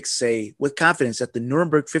 skeptics say with confidence that the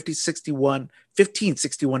Nuremberg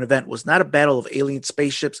 1561 event was not a battle of alien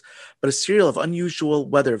spaceships, but a serial of unusual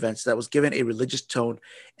weather events that was given a religious tone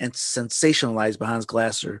and sensationalized by Hans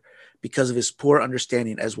Glasser because of his poor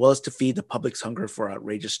understanding, as well as to feed the public's hunger for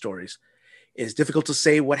outrageous stories. It is difficult to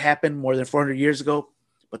say what happened more than 400 years ago,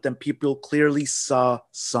 but then people clearly saw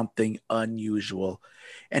something unusual.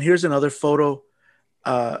 And here's another photo,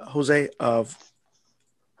 Jose, of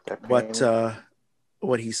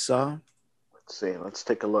what he saw. Let's see. Let's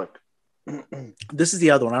take a look. This is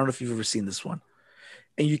the other one. I don't know if you've ever seen this one.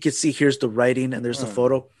 And you can see here's the writing and there's the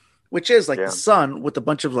photo. which is like the sun with a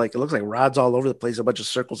bunch of like, it looks like rods all over the place, a bunch of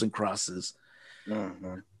circles and crosses.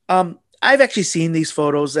 I've actually seen these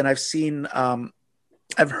photos, and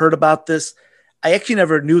I've heard about this. I actually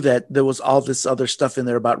never knew that there was all this other stuff in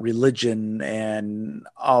there about religion and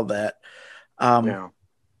all that.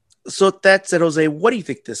 So that said, Jose, what do you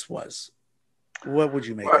think this was? What would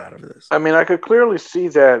you make out of this? I mean, I could clearly see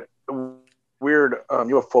that weird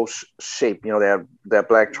UFO shape, you know, that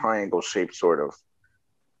black triangle shape, sort of.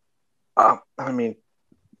 I mean,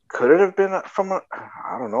 could it have been from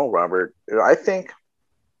I don't know, Robert. I think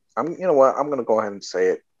you know what? I'm going to go ahead and say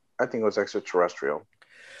it. I think it was extraterrestrial.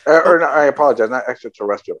 I apologize, not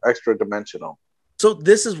extraterrestrial, extra dimensional. So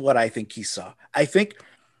this is what I think he saw. I think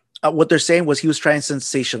what they're saying was he was trying to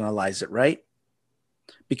sensationalize it, right?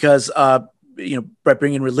 Because by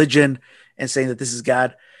bringing religion and saying that this is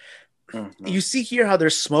God. You see here how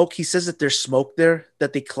there's smoke. He says that there's smoke there,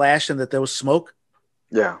 that they clashed and that there was smoke.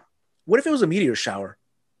 Yeah. What if it was a meteor shower?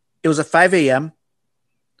 It was at 5 a.m.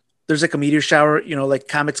 There's like a meteor shower, like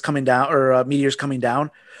comets coming down or meteors coming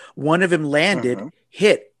down. One of them landed,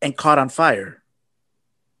 hit, and caught on fire.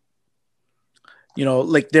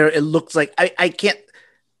 Like there, it looks like I can't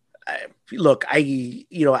look. I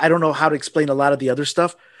don't know how to explain a lot of the other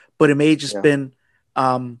stuff, but it may have just been,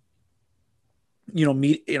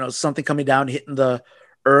 something coming down, hitting the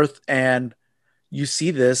earth, and you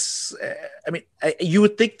see this. I mean, you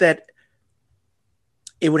would think that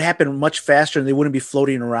it would happen much faster and they wouldn't be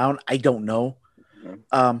floating around. I don't know.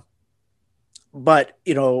 But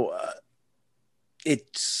it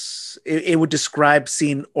would describe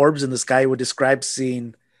seeing orbs in the sky. It would describe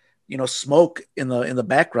seeing, smoke in the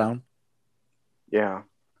background. Yeah.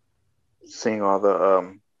 Seeing all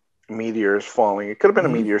the meteors falling. It could have been a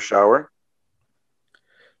meteor shower.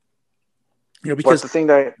 Because but the thing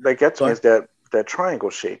that gets me is that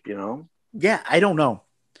triangle shape, Yeah, I don't know.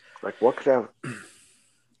 Like what could have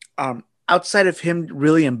outside of him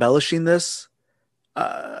really embellishing this,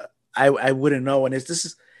 I wouldn't know. And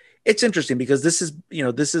it's interesting because this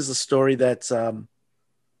is a story that's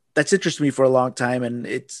interested me for a long time, and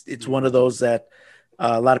it's one of those that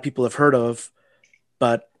a lot of people have heard of,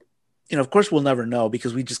 but of course we'll never know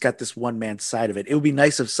because we just got this one man's side of it. It would be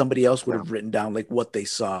nice if somebody else would have written down like what they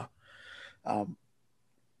saw.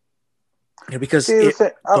 Because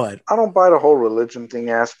I don't buy the whole religion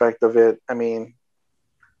thing aspect of it. I mean,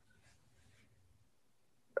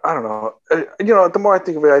 I don't know. The more I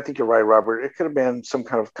think of it, I think you're right, Robert. It could have been some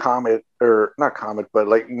kind of comet, or not comet, but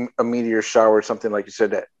like a meteor shower or something, like you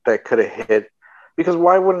said, that could have hit. Because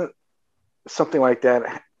why wouldn't something like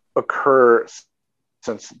that occur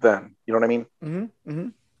since then? You know what I mean?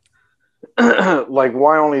 Mm-hmm. Like,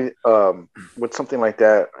 why only would something like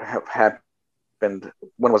that have happened?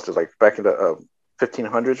 When was this? Like back in the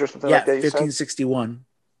 1500s or something like that? Yeah, 1561.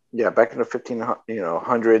 Yeah, back in the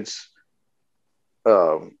 1500s.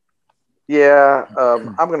 I'm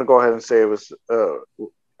gonna go ahead and say it was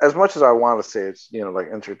as much as I want to say it's like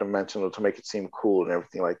interdimensional to make it seem cool and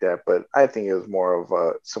everything like that, but I think it was more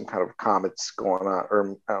of some kind of comets going on,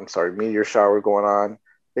 or I'm sorry, meteor shower going on.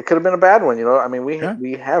 It could have been a bad one, I mean, we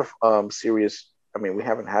have serious. I mean, we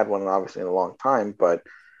haven't had one obviously in a long time, but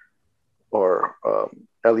or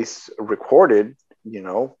at least recorded,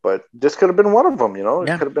 but this could have been one of them. It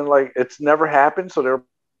could have been like it's never happened, so they're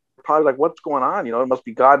probably like, what's going on? It must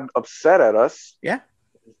be God upset at us. Yeah.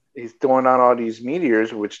 He's throwing out all these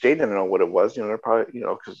meteors, which they didn't know what it was. They're probably,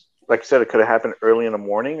 because like you said, it could have happened early in the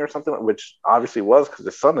morning or something, which obviously was because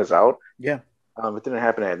the sun is out. Yeah. It didn't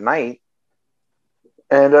happen at night.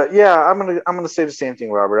 And I'm gonna say the same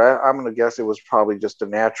thing, Robert. I'm gonna guess it was probably just a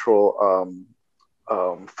natural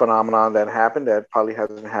phenomenon that happened that probably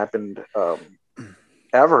hasn't happened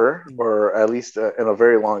ever, or at least in a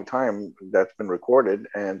very long time that's been recorded,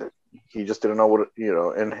 and he just didn't know what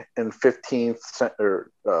in 15th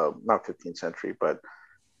or not 15th century, but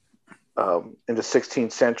in the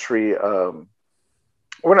 16th century,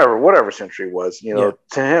 whatever century it was, to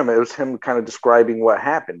him it was him kind of describing what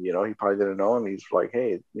happened. He probably didn't know, and he's like,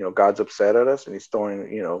 hey, God's upset at us, and he's throwing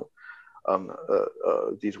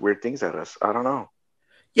these weird things at us. I don't know.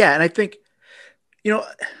 Yeah, and I think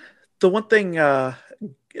the one thing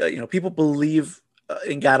people believe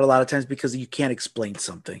in God a lot of times because you can't explain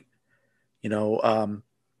something.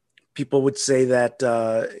 People would say that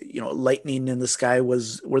lightning in the sky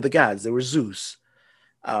were the gods. They were Zeus,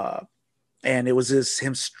 and it was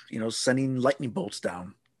him sending lightning bolts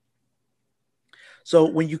down. So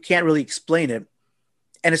when you can't really explain it,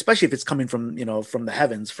 and especially if it's coming from from the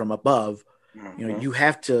heavens, from above, you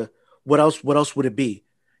have to. What else would it be?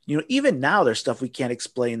 Even now there's stuff we can't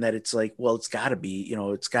explain that it's like, well, it's got to be,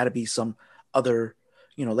 it's got to be some other,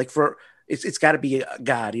 like for it's got to be a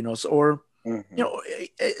God, so, or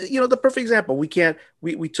the perfect example. We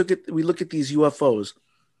took it. We look at these UFOs.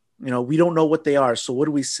 We don't know what they are. So what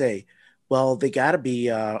do we say? Well, they got to be,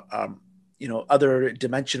 other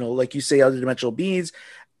dimensional, like you say, other dimensional beings.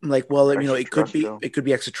 I'm like, well, it could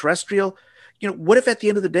be extraterrestrial. What if at the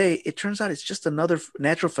end of the day, it turns out it's just another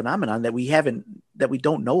natural phenomenon that we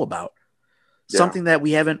don't know about, something that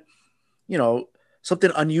we haven't,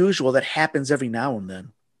 something unusual that happens every now and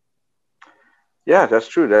then. Yeah, that's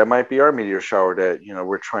true. That might be our meteor shower that,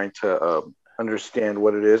 we're trying to understand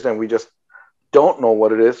what it is, and we just don't know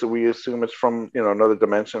what it is, so we assume it's from, another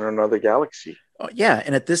dimension or another galaxy. Oh, yeah,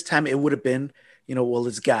 and at this time it would have been, well,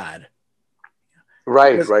 it's God.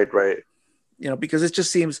 Right, because, right. Because it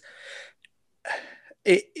just seems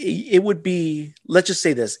it would be, let's just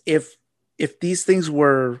say this, if these things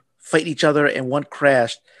were fighting each other and one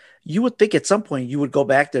crashed, you would think at some point you would go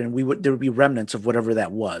back there and there would be remnants of whatever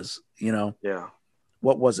that was, Yeah.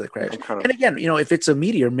 What was it crash? And again, if it's a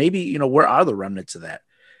meteor, maybe, where are the remnants of that?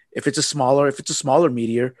 If it's a smaller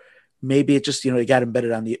meteor, maybe it just, it got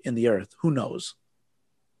embedded in the earth. Who knows?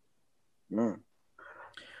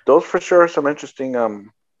 Those for sure are some interesting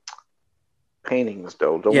paintings,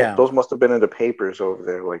 though. Those must have been in the papers over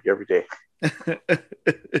there, like every day.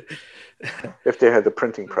 If they had the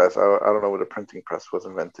printing press, I don't know when the printing press was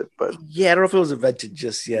invented, but yeah, I don't know if it was invented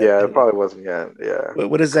just yet. Yeah, it probably wasn't yet. Yeah.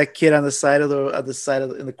 What is that kid on the side of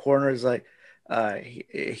in the corner is like?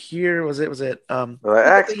 Here was it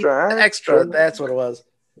extra. That's what it was.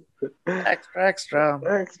 Extra.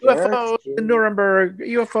 UFOs in Nuremberg.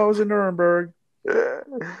 UFOs in Nuremberg.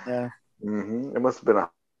 Yeah. Mm-hmm. It must have been a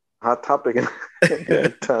hot topic in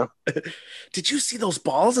the town. Did you see those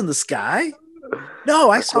balls in the sky? No,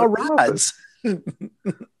 I saw rods.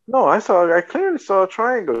 No, I clearly saw a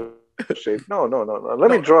triangle shape. No.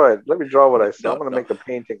 Let me draw it. Let me draw what I saw. I'm going to make a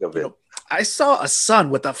painting of it. I saw a sun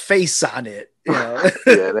with a face on it. Yeah,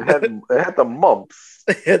 it had the mumps.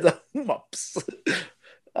 It had the mumps.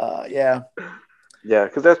 Yeah. Yeah,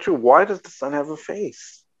 because that's true. Why does the sun have a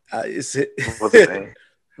face? Is it? What's it name?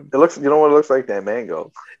 It looks. You know what it looks like? That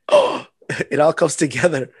mango. Oh, it all comes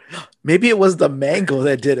together. Maybe it was the mango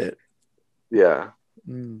that did it. Yeah.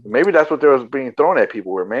 Maybe that's what there was being thrown at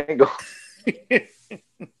people, were mango.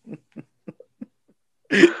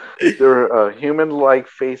 There are human-like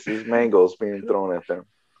faces, mangoes being thrown at them.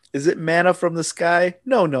 Is it manna from the sky?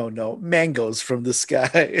 No. Mangoes from the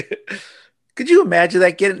sky. Could you imagine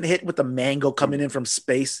that, getting hit with a mango coming in from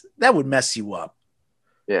space? That would mess you up.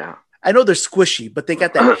 Yeah. I know they're squishy, but they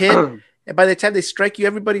got that hit. And by the time they strike you,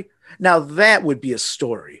 everybody... Now that would be a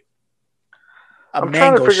story. A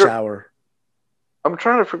mango shower. I'm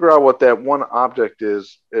trying to figure out what that one object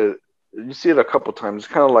is. You see it a couple times.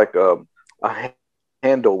 It's kind of like a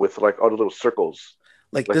handle with like all the little circles.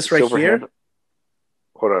 Like this right here? Handle.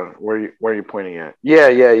 Hold on. Where are you pointing at? Yeah.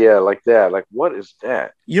 Like that. Like, what is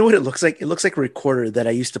that? You know what it looks like? It looks like a recorder that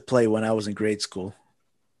I used to play when I was in grade school.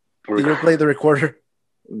 Did you ever play the recorder?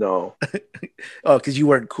 No. Oh, because you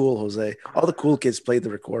weren't cool, Jose. All the cool kids played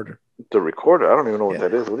the recorder. The recorder? I don't even know what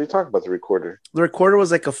that is. What are you talking about, the recorder? The recorder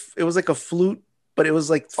was like a flute, but it was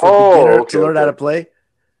like for beginner to learn how to play.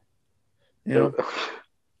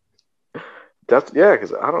 That's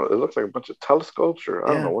because I don't. It looks like a bunch of telescopes, or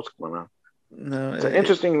I don't know what's going on. No, it's an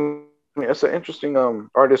interesting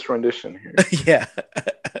artist rendition here. Yeah,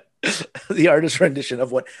 the artist rendition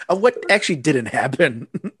of what actually didn't happen.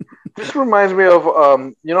 This reminds me of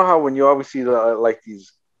you know how when you always see the like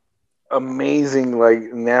these amazing like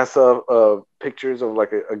NASA pictures of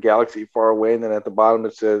like a galaxy far away, and then at the bottom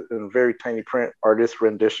it says in very tiny print, artist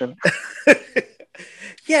rendition.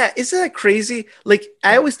 Yeah, isn't that crazy? Like,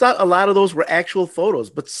 I always thought a lot of those were actual photos,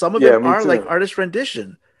 but some of them are like artist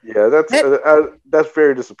rendition. Yeah, that's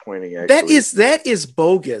very disappointing. Actually, that is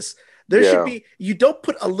bogus. There should be, you don't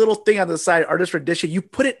put a little thing on the side, artist rendition. You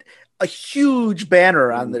put a huge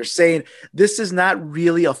banner on there saying this is not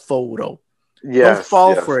really a photo. Don't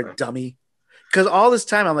fall for it, dummy. Because all this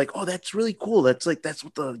time I'm like, oh, that's really cool. That's what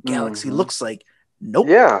the galaxy looks like. Nope.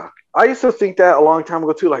 Yeah, I used to think that a long time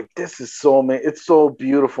ago too. Like, this is it's so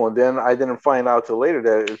beautiful, and then I didn't find out till later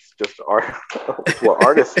that it's just art. What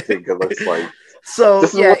artists think it looks like. So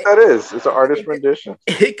this is what that is. It's an artist rendition.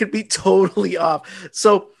 It could be totally off.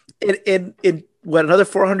 So in what, another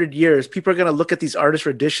 400 years, people are going to look at these artist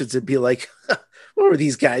renditions and be like, what were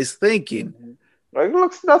these guys thinking? Like, it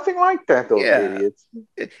looks nothing like that, those idiots.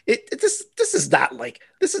 This is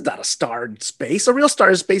not a star in space. A real star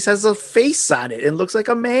in space has a face on it and looks like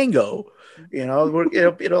a mango.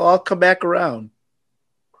 It'll all come back around.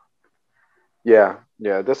 Yeah.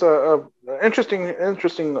 That's a interesting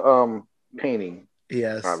painting.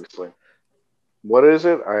 Yes. Obviously. What is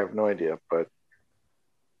it? I have no idea, but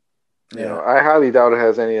you know, I highly doubt it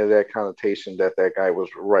has any of that connotation that guy was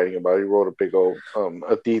writing about. He wrote a big old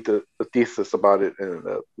a thesis about it, and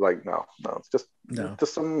like no, it's just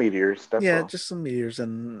some meteors. That's all. Just some meteors,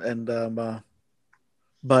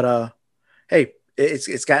 but hey,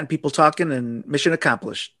 it's gotten people talking, and mission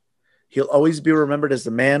accomplished. He'll always be remembered as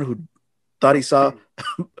the man who thought he saw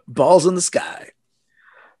balls in the sky.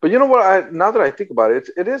 But you know what? Now that I think about it,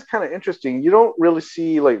 it is kind of interesting. You don't really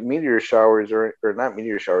see like meteor showers or not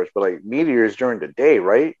meteor showers, but like meteors during the day,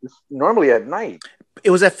 right? It's normally at night. It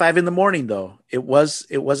was at 5 a.m, though. It was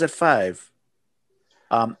at 5.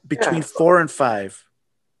 Between 4 and 5.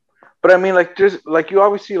 But I mean, like, there's like you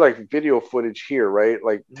always see like video footage here, right?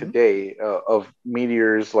 Like today of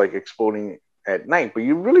meteors like exploding at night, but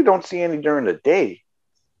you really don't see any during the day.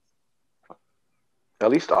 At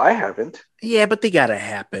least I haven't. Yeah, but they gotta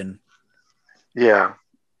happen. Yeah,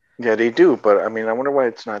 they do. But I mean, I wonder why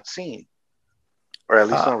it's not seen, or at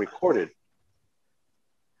least not recorded.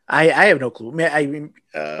 I have no clue. I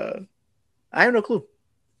have no clue.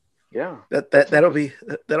 Yeah, that'll be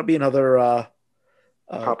another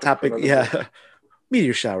topic. Yeah,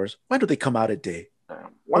 meteor showers. Why do they come out at day?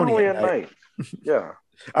 Why only at night? Yeah.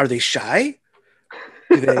 Are they shy?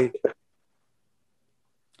 Do they?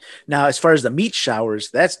 Now, as far as the meat showers,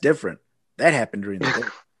 that's different. That happened during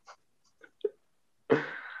the day.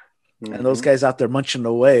 And those guys out there munching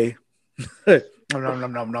away. Nom,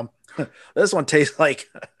 nom, nom, nom. This one tastes like,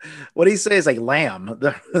 what do you say? It's like lamb.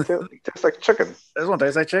 It tastes like chicken. This one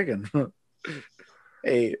tastes like chicken.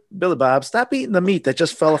 Hey, Billy Bob, stop eating the meat that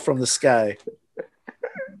just fell from the sky.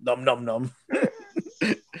 Nom, nom, nom.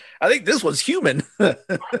 I think this one's human. Got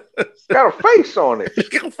a face on it.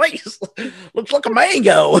 Got a face. Looks like a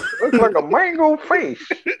mango. Looks like a mango face.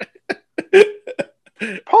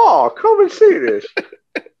 Paul, come and see this.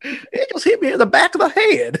 It just hit me in the back of the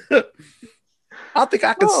head. I think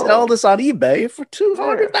I can sell this on eBay for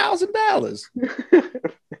 $200,000.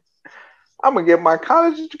 I'm gonna get my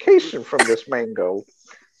college education from this mango.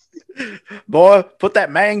 Boy, put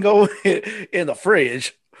that mango in the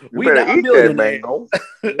fridge. We better eat that mango.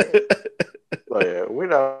 Oh, yeah, we're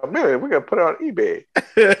not a million. We're gonna put it on eBay.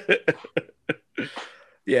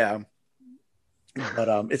 Yeah,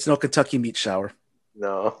 but it's no Kentucky meat shower.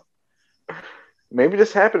 No, maybe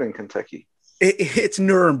this happened in Kentucky. It's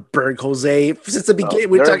Nuremberg, Jose. Since the beginning,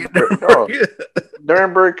 we're talking Nuremberg.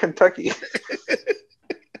 Nuremberg, Kentucky.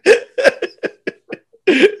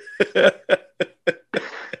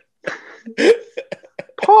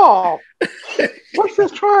 Paul, what's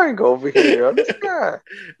this triangle over here on the sky?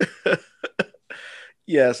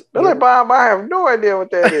 Yes. Billy Bob, I have no idea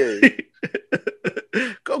what that is.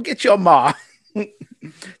 Go get your ma.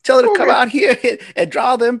 Tell her to come out here and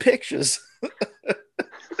draw them pictures.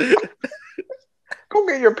 Go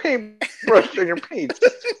get your paintbrush and your paint.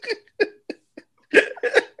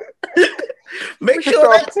 Make sure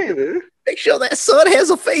that sun has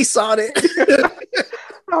a face on it.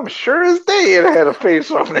 I'm sure as day it had a face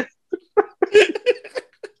on it.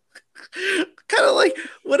 Kind of like,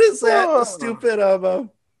 what is that? The stupid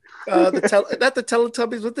not the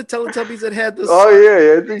Teletubbies, but the Teletubbies that had this. Oh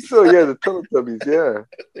yeah, I think so. Yeah, the Teletubbies. Yeah.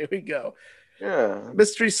 There we go. Yeah.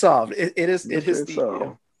 Mystery solved. It is. It's a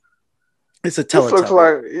Teletubby. This looks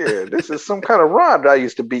like this is some kind of rod I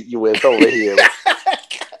used to beat you with over here.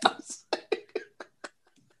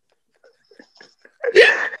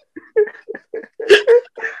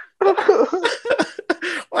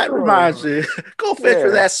 That reminds me. Go fetch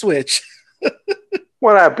for that switch.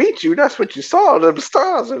 When I beat you, that's what you saw, the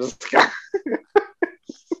stars in the sky.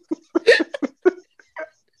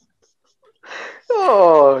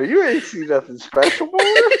 Oh, you ain't see nothing special, boy.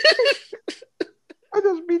 I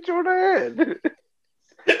just beat you in the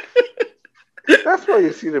head. That's why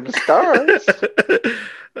you see them stars.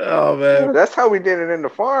 Oh, man. That's how we did it in the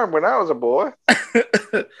farm when I was a boy.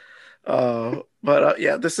 But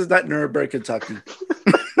yeah, this is not Nuremberg, Kentucky.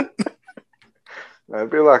 That'd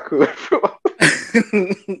be a lot cooler.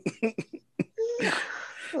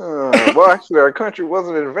 Well, actually, our country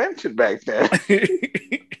wasn't invented back then.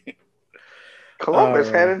 Columbus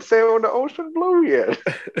hadn't sailed the ocean blue yet.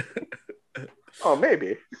 Oh,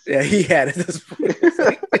 maybe. Yeah, he had it this point.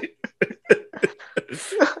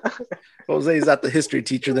 Jose's not the history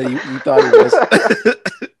teacher that you thought he was.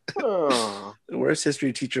 The worst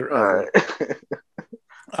history teacher ever.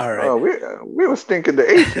 All right. Oh, we were thinking the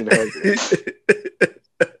 1800s.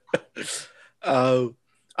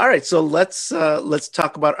 All right, so let's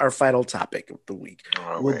talk about our final topic of the week.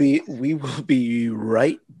 We will be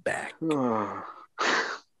right back.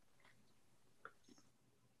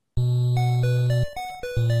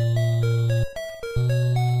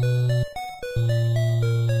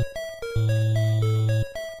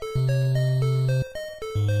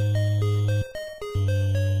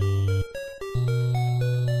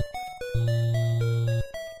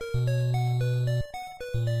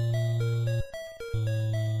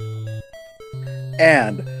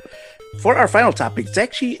 And for our final topic, it's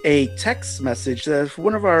actually a text message that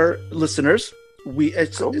one of our listeners.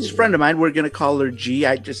 It's a friend of mine. We're going to call her G.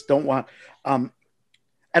 I just don't want. I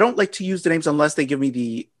don't like to use the names unless they give me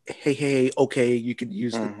the hey, okay, you could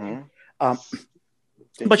use it.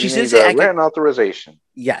 But she did say written authorization.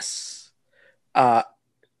 Yes. But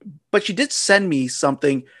she did send me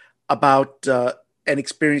something about an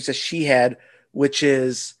experience that she had, which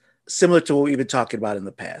is similar to what we've been talking about in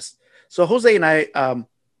the past. So Jose and I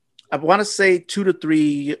want to say 2 to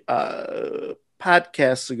 3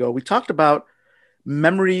 podcasts ago, we talked about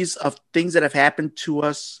memories of things that have happened to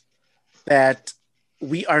us that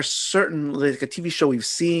we are certain, like a TV show we've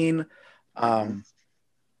seen, like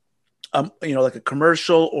a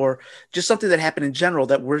commercial or just something that happened in general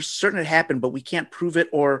that we're certain it happened, but we can't prove it,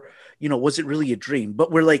 or, was it really a dream?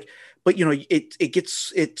 But we're like,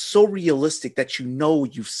 it's so realistic that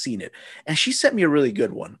you've seen it. And she sent me a really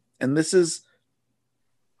good one. And this is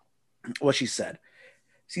what she said.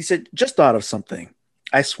 She said, just thought of something.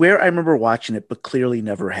 I swear I remember watching it, but clearly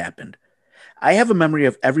never happened. I have a memory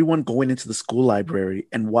of everyone going into the school library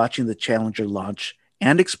and watching the Challenger launch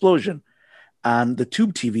and explosion on the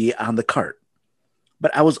tube TV on the cart.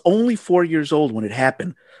 But I was only 4 years old when it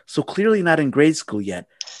happened, so clearly not in grade school yet.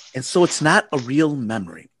 And so it's not a real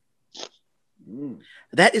memory.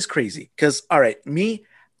 That is crazy. Because, all right,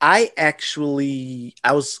 I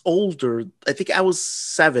was older. I think I was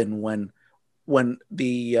 7 when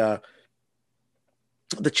the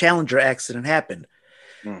Challenger accident happened.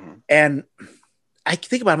 And I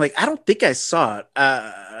think about it, I'm like, I don't think I saw it.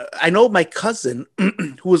 I know my cousin,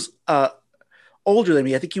 who was older than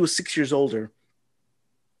me, I think he was 6 years older,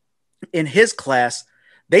 in his class,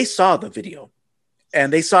 they saw the video.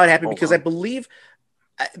 And they saw it happen because I believe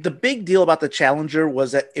the big deal about the Challenger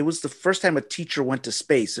was that it was the first time a teacher went to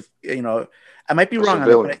space. If I might be wrong on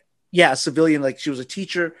that, but a civilian, like she was a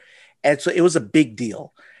teacher. And so it was a big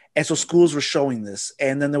deal. And so schools were showing this.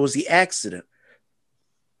 And then there was the accident.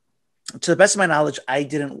 To the best of my knowledge, I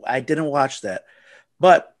didn't watch that.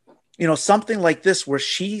 But, something like this where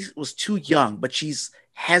she was too young, but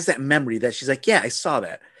has that memory that she's like, yeah, I saw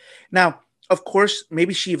that. Now, of course,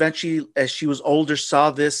 maybe she eventually, as she was older,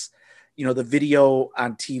 saw this, the video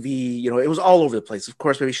on TV, it was all over the place. Of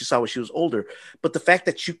course, maybe she saw when she was older, but the fact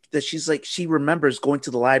that she's like, she remembers going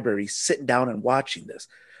to the library, sitting down and watching this,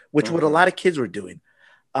 which what a lot of kids were doing.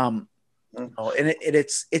 And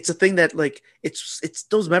it's a thing that, like, it's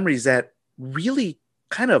those memories that really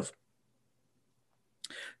kind of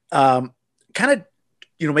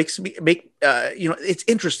makes me it's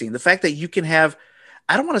interesting. The fact that you can have,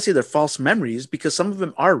 I don't want to say they're false memories because some of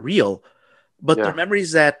them are real, but they're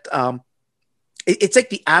memories that it's like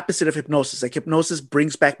the opposite of hypnosis. Like hypnosis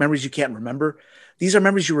brings back memories you can't remember. These are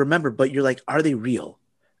memories you remember, but you're like, are they real?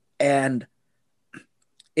 And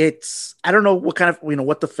I don't know what kind of,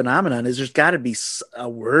 what the phenomenon is. There's got to be a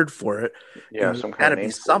word for it. Yeah, some kind of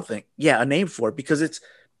name. Something. Yeah, a name for it, because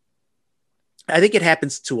I think it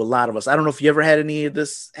happens to a lot of us. I don't know if you ever had any of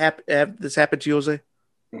this happen to you, Jose?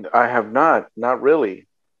 I have not really.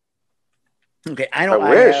 Okay, I know. I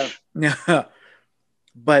wish.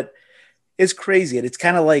 But it's crazy, and it's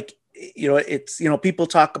kind of like, it's, people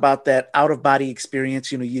talk about that out of body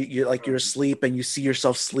experience. You're like, you're asleep and you see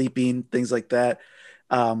yourself sleeping, things like that.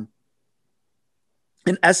 In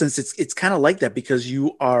essence, it's kind of like that, because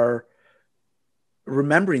you are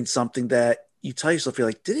remembering something that you tell yourself, you're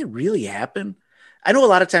like, did it really happen? I know a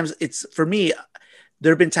lot of times for me,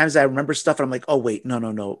 there have been times that I remember stuff and I'm like, oh wait,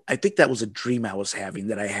 no. I think that was a dream I was having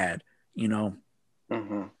that I had,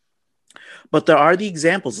 But there are the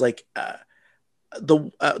examples, like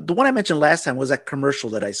the one I mentioned last time was that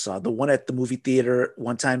commercial that I saw, the one at the movie theater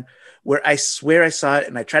one time, where I swear I saw it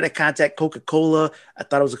and I tried to contact Coca-Cola. I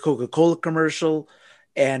thought it was a Coca-Cola commercial,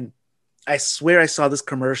 and I swear I saw this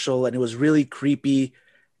commercial and it was really creepy,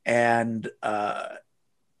 and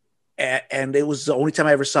it was the only time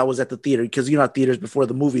I ever saw it was at the theater, because theaters before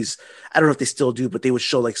the movies, I don't know if they still do, but they would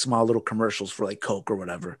show like small little commercials for like Coke or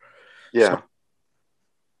whatever. Yeah. So,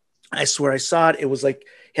 I swear I saw it. It was like,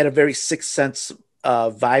 had a very Sixth Sense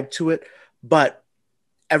vibe to it. But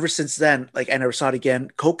ever since then, like, I never saw it again.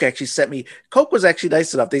 Coke actually sent me. Coke was actually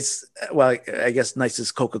nice enough. I guess nice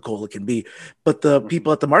as Coca-Cola can be. But the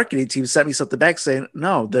people at the marketing team sent me something back saying,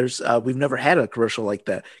 no, we've never had a commercial like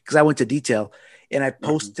that. Because I went to detail and I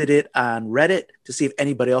posted it on Reddit to see if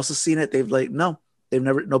anybody else has seen it. They've like, no,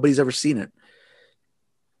 nobody's ever seen it.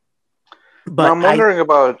 But now I'm wondering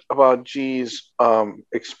about G's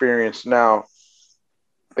experience now.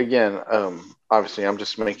 Again, obviously, I'm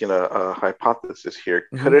just making a hypothesis here.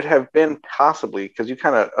 Could it have been possibly, because you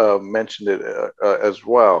kind of mentioned it as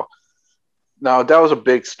well, Now that was a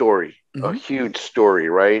big story, a Mm-hmm. huge story,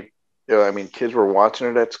 right? I mean, kids were watching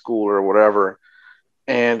it at school or whatever,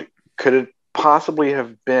 and could it possibly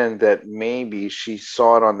have been that maybe she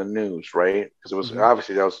saw it on the news, right? Because it was Mm-hmm.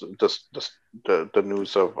 obviously that was just the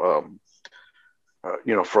news of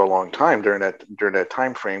for a long time during that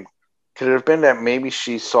time frame. Could it have been that maybe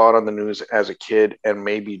she saw it on the news as a kid and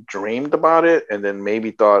maybe dreamed about it and then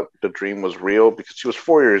maybe thought the dream was real because she was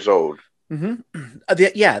 4 years old? Mm-hmm.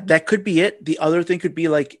 Yeah, that could be it. The other thing could be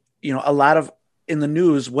like, a lot of in the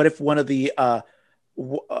news. What if one of the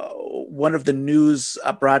news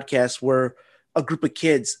broadcasts were a group of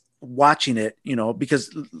kids watching it?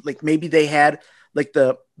 Because like maybe they had like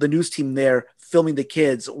the news team there filming the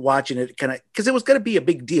kids watching it, kind of because it was going to be a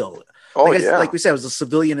big deal. Oh Like yeah, we said, it was a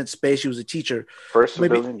civilian in space. She was a teacher. first So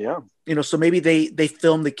maybe civilian, yeah. so maybe they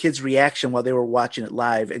filmed the kid's reaction while they were watching it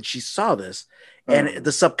live, and she saw this, and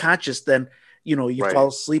the Mm, subconscious then, you fall right.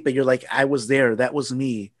 asleep and you're like, I was there, that was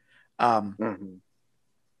me, Hmm.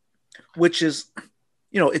 which is,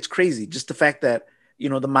 it's crazy, just the fact that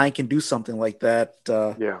the mind can do something like that,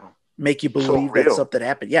 Yeah, make you so believe that real. something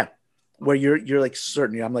happened. Yeah, where you're like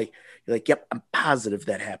certain. I'm like, you're like, yep, I'm positive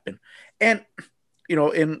that happened. And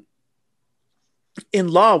in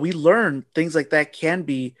law, we learn things like that can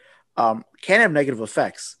have negative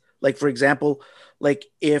effects. Like, for example, like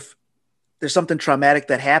if there's something traumatic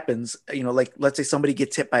that happens, like let's say somebody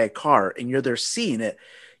gets hit by a car and you're there seeing it,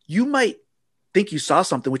 you might think you saw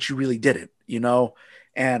something which you really didn't.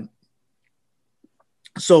 And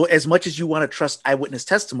so as much as you want to trust eyewitness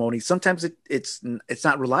testimony, sometimes it's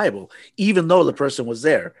not reliable, even though the person was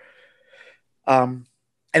there. And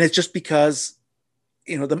it's just because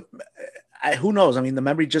the who knows? I mean, the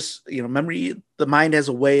memory just the mind has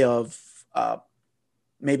a way of uh,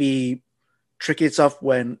 maybe tricking itself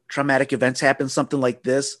when traumatic events happen, something like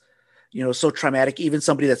this. So traumatic, even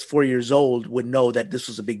somebody that's 4 years old would know that this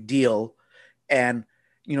was a big deal, and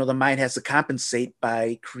the mind has to compensate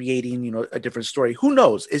by creating a different story. Who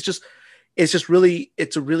knows? It's a really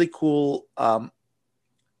cool an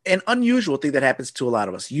unusual thing that happens to a lot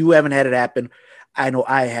of us. You haven't had it happen. I know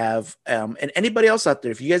I have. And anybody else out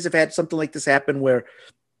there, if you guys have had something like this happen where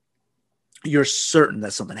you're certain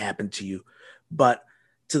that something happened to you, but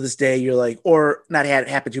to this day you're like, or not had it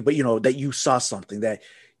happen to you, but that you saw something, that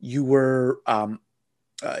you were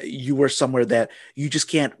somewhere that you just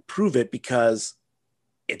can't prove it because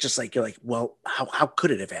it's just like, you're like, well, how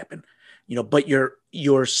could it have happened? But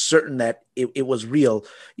you're certain that it was real.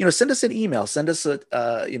 Send us an email. Send us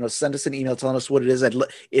an email telling us what it is.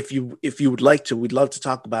 If you would like to, we'd love to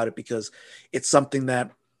talk about it, because it's something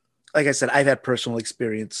that, like I said, I've had personal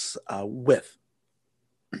experience with.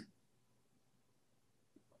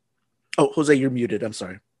 Oh, Jose, you're muted. I'm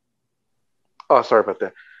sorry. Oh, sorry about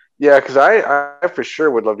that. Yeah, because I for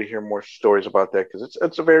sure would love to hear more stories about that because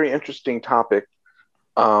it's a very interesting topic.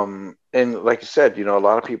 And like you said, a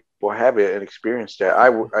lot of people have it and experience that.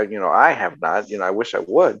 I have not. I wish I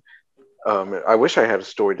would. I wish I had a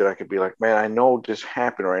story that I could be like, man, I know this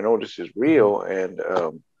happened or I know this is Mm-hmm. real. And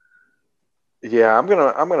yeah, I'm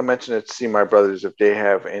gonna mention it to see my brothers if they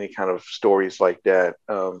have any kind of stories like that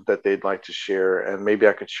that they'd like to share, and maybe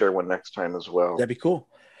I could share one next time as well. That'd be cool.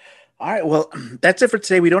 All right. Well, that's it for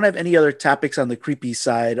today. We don't have any other topics on the creepy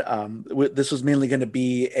side. This was mainly going to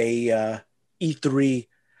be a E3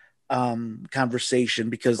 conversation, I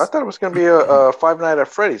because thought it was gonna be a Five Nights at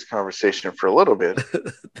Freddy's conversation for a little bit.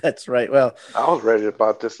 that's right. Well, I was ready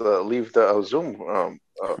about this leave the Zoom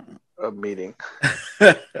meeting.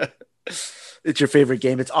 it's your favorite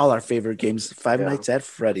game. It's all our favorite games. Five Yeah. Nights at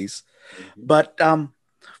Freddy's. Hmm. But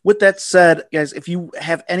with that said, guys, if you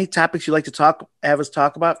have any topics you'd like to have us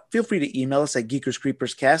talk about, feel free to email us at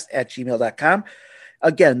geekerscreeperscast@gmail.com.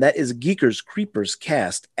 Again, that is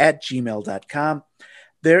geekerscreeperscast@gmail.com.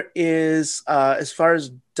 There is, as far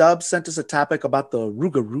as Dub sent us a topic about the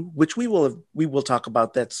Rougarou, which we will talk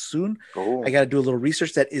about that soon. I Oh. got to do a little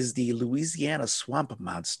research. That is the Louisiana swamp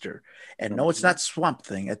monster, and no, it's Hmm. not Swamp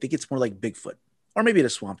Thing. I think it's more like Bigfoot, or maybe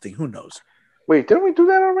it's Swamp Thing. Who knows? Wait, didn't we do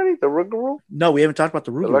that already? The Rougarou, No, we haven't talked about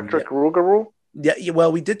the Rougarou electric yet. Rougarou. Yeah, yeah,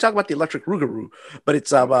 well, we did talk about the electric Rougarou, but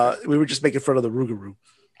it's Okay. we were just making fun of the Rougarou.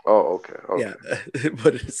 Oh, okay, Yeah, okay.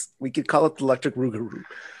 but we could call it the electric Rougarou.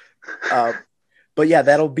 Uh, but yeah,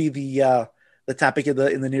 that'll be the topic in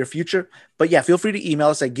the near future. But yeah, feel free to email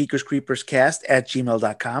us at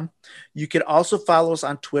geekerscreeperscast@gmail.com. You can also follow us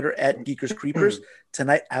on Twitter at Geekers Creepers.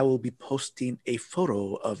 Tonight I will be posting a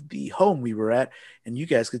photo of the home we were at, and you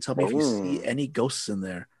guys can tell me if you see Mm. any ghosts in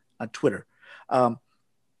there on Twitter. Um,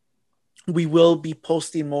 we will be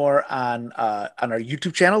posting more on our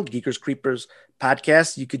YouTube channel, Geekers Creepers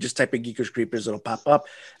podcast, you could just type in Geekers Creepers, it'll pop up.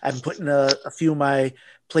 I'm putting a few of my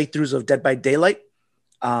playthroughs of Dead by Daylight.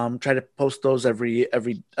 Try to post those every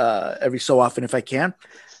so often if I can.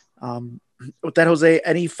 With that, Jose,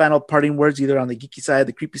 any final parting words, either on the geeky side,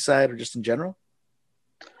 the creepy side, or just in general?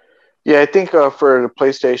 Yeah, I think for the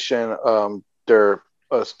PlayStation, their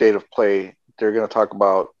state of play, they're going to talk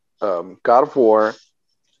about God of War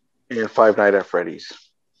and Five Nights at Freddy's.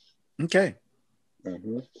 Okay.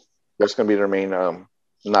 Mm-hmm. That's going to be their main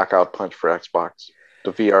knockout punch for Xbox,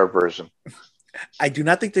 the VR version. I do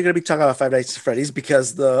not think they're going to be talking about Five Nights at Freddy's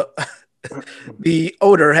because the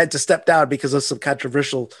owner had to step down because of some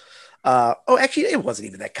controversial. Actually, it wasn't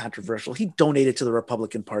even that controversial. He donated to the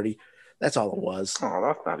Republican Party. That's all it was. Oh,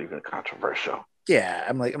 that's not even controversial. Yeah,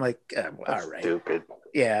 I'm like, all right, stupid.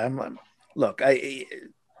 Yeah, look,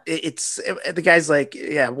 it's the guy's like,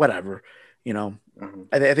 yeah, whatever, you know. Mm-hmm.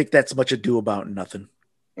 I think that's much ado about nothing.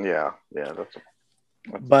 Yeah, that's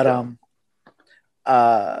but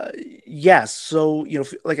yeah. So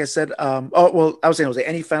like I said, I was saying, Jose,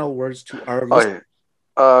 any final words to our listeners?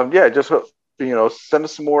 Yeah, just send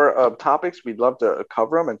us some more topics. We'd love to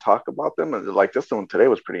cover them and talk about them. And like this one today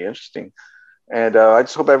was pretty interesting. And I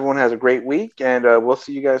just hope everyone has a great week, and we'll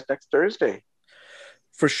see you guys next Thursday.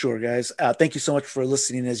 For sure, guys. Thank you so much for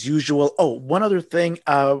listening as usual. Oh, one other thing.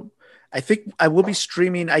 I think I will be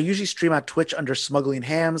streaming. I usually stream on Twitch under Smuggling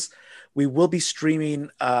Hams. We will be streaming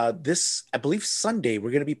this, I believe, Sunday.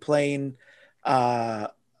 We're going to be playing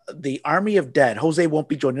the Army of Dead. Jose won't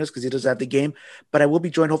be joining us because he doesn't have the game, but I will be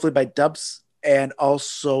joined hopefully by Dubs and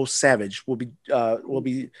also Savage. We'll be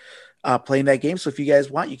playing that game. So if you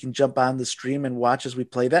guys want, you can jump on the stream and watch as we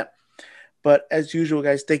play that. But as usual,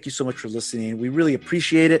 guys, thank you so much for listening. We really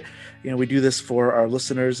appreciate it. We do this for our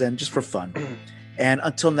listeners and just for fun. And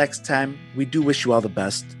until next time, we do wish you all the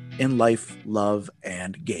best in life, love,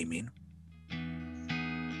 and gaming.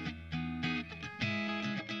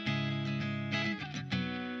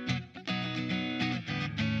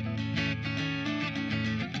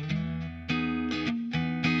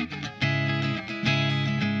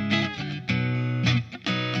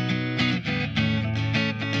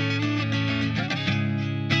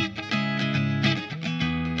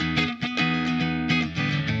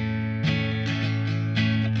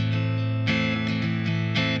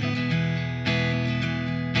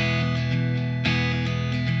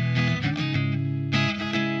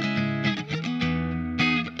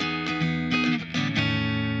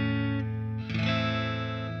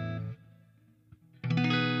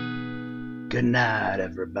 Good night,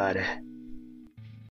 everybody.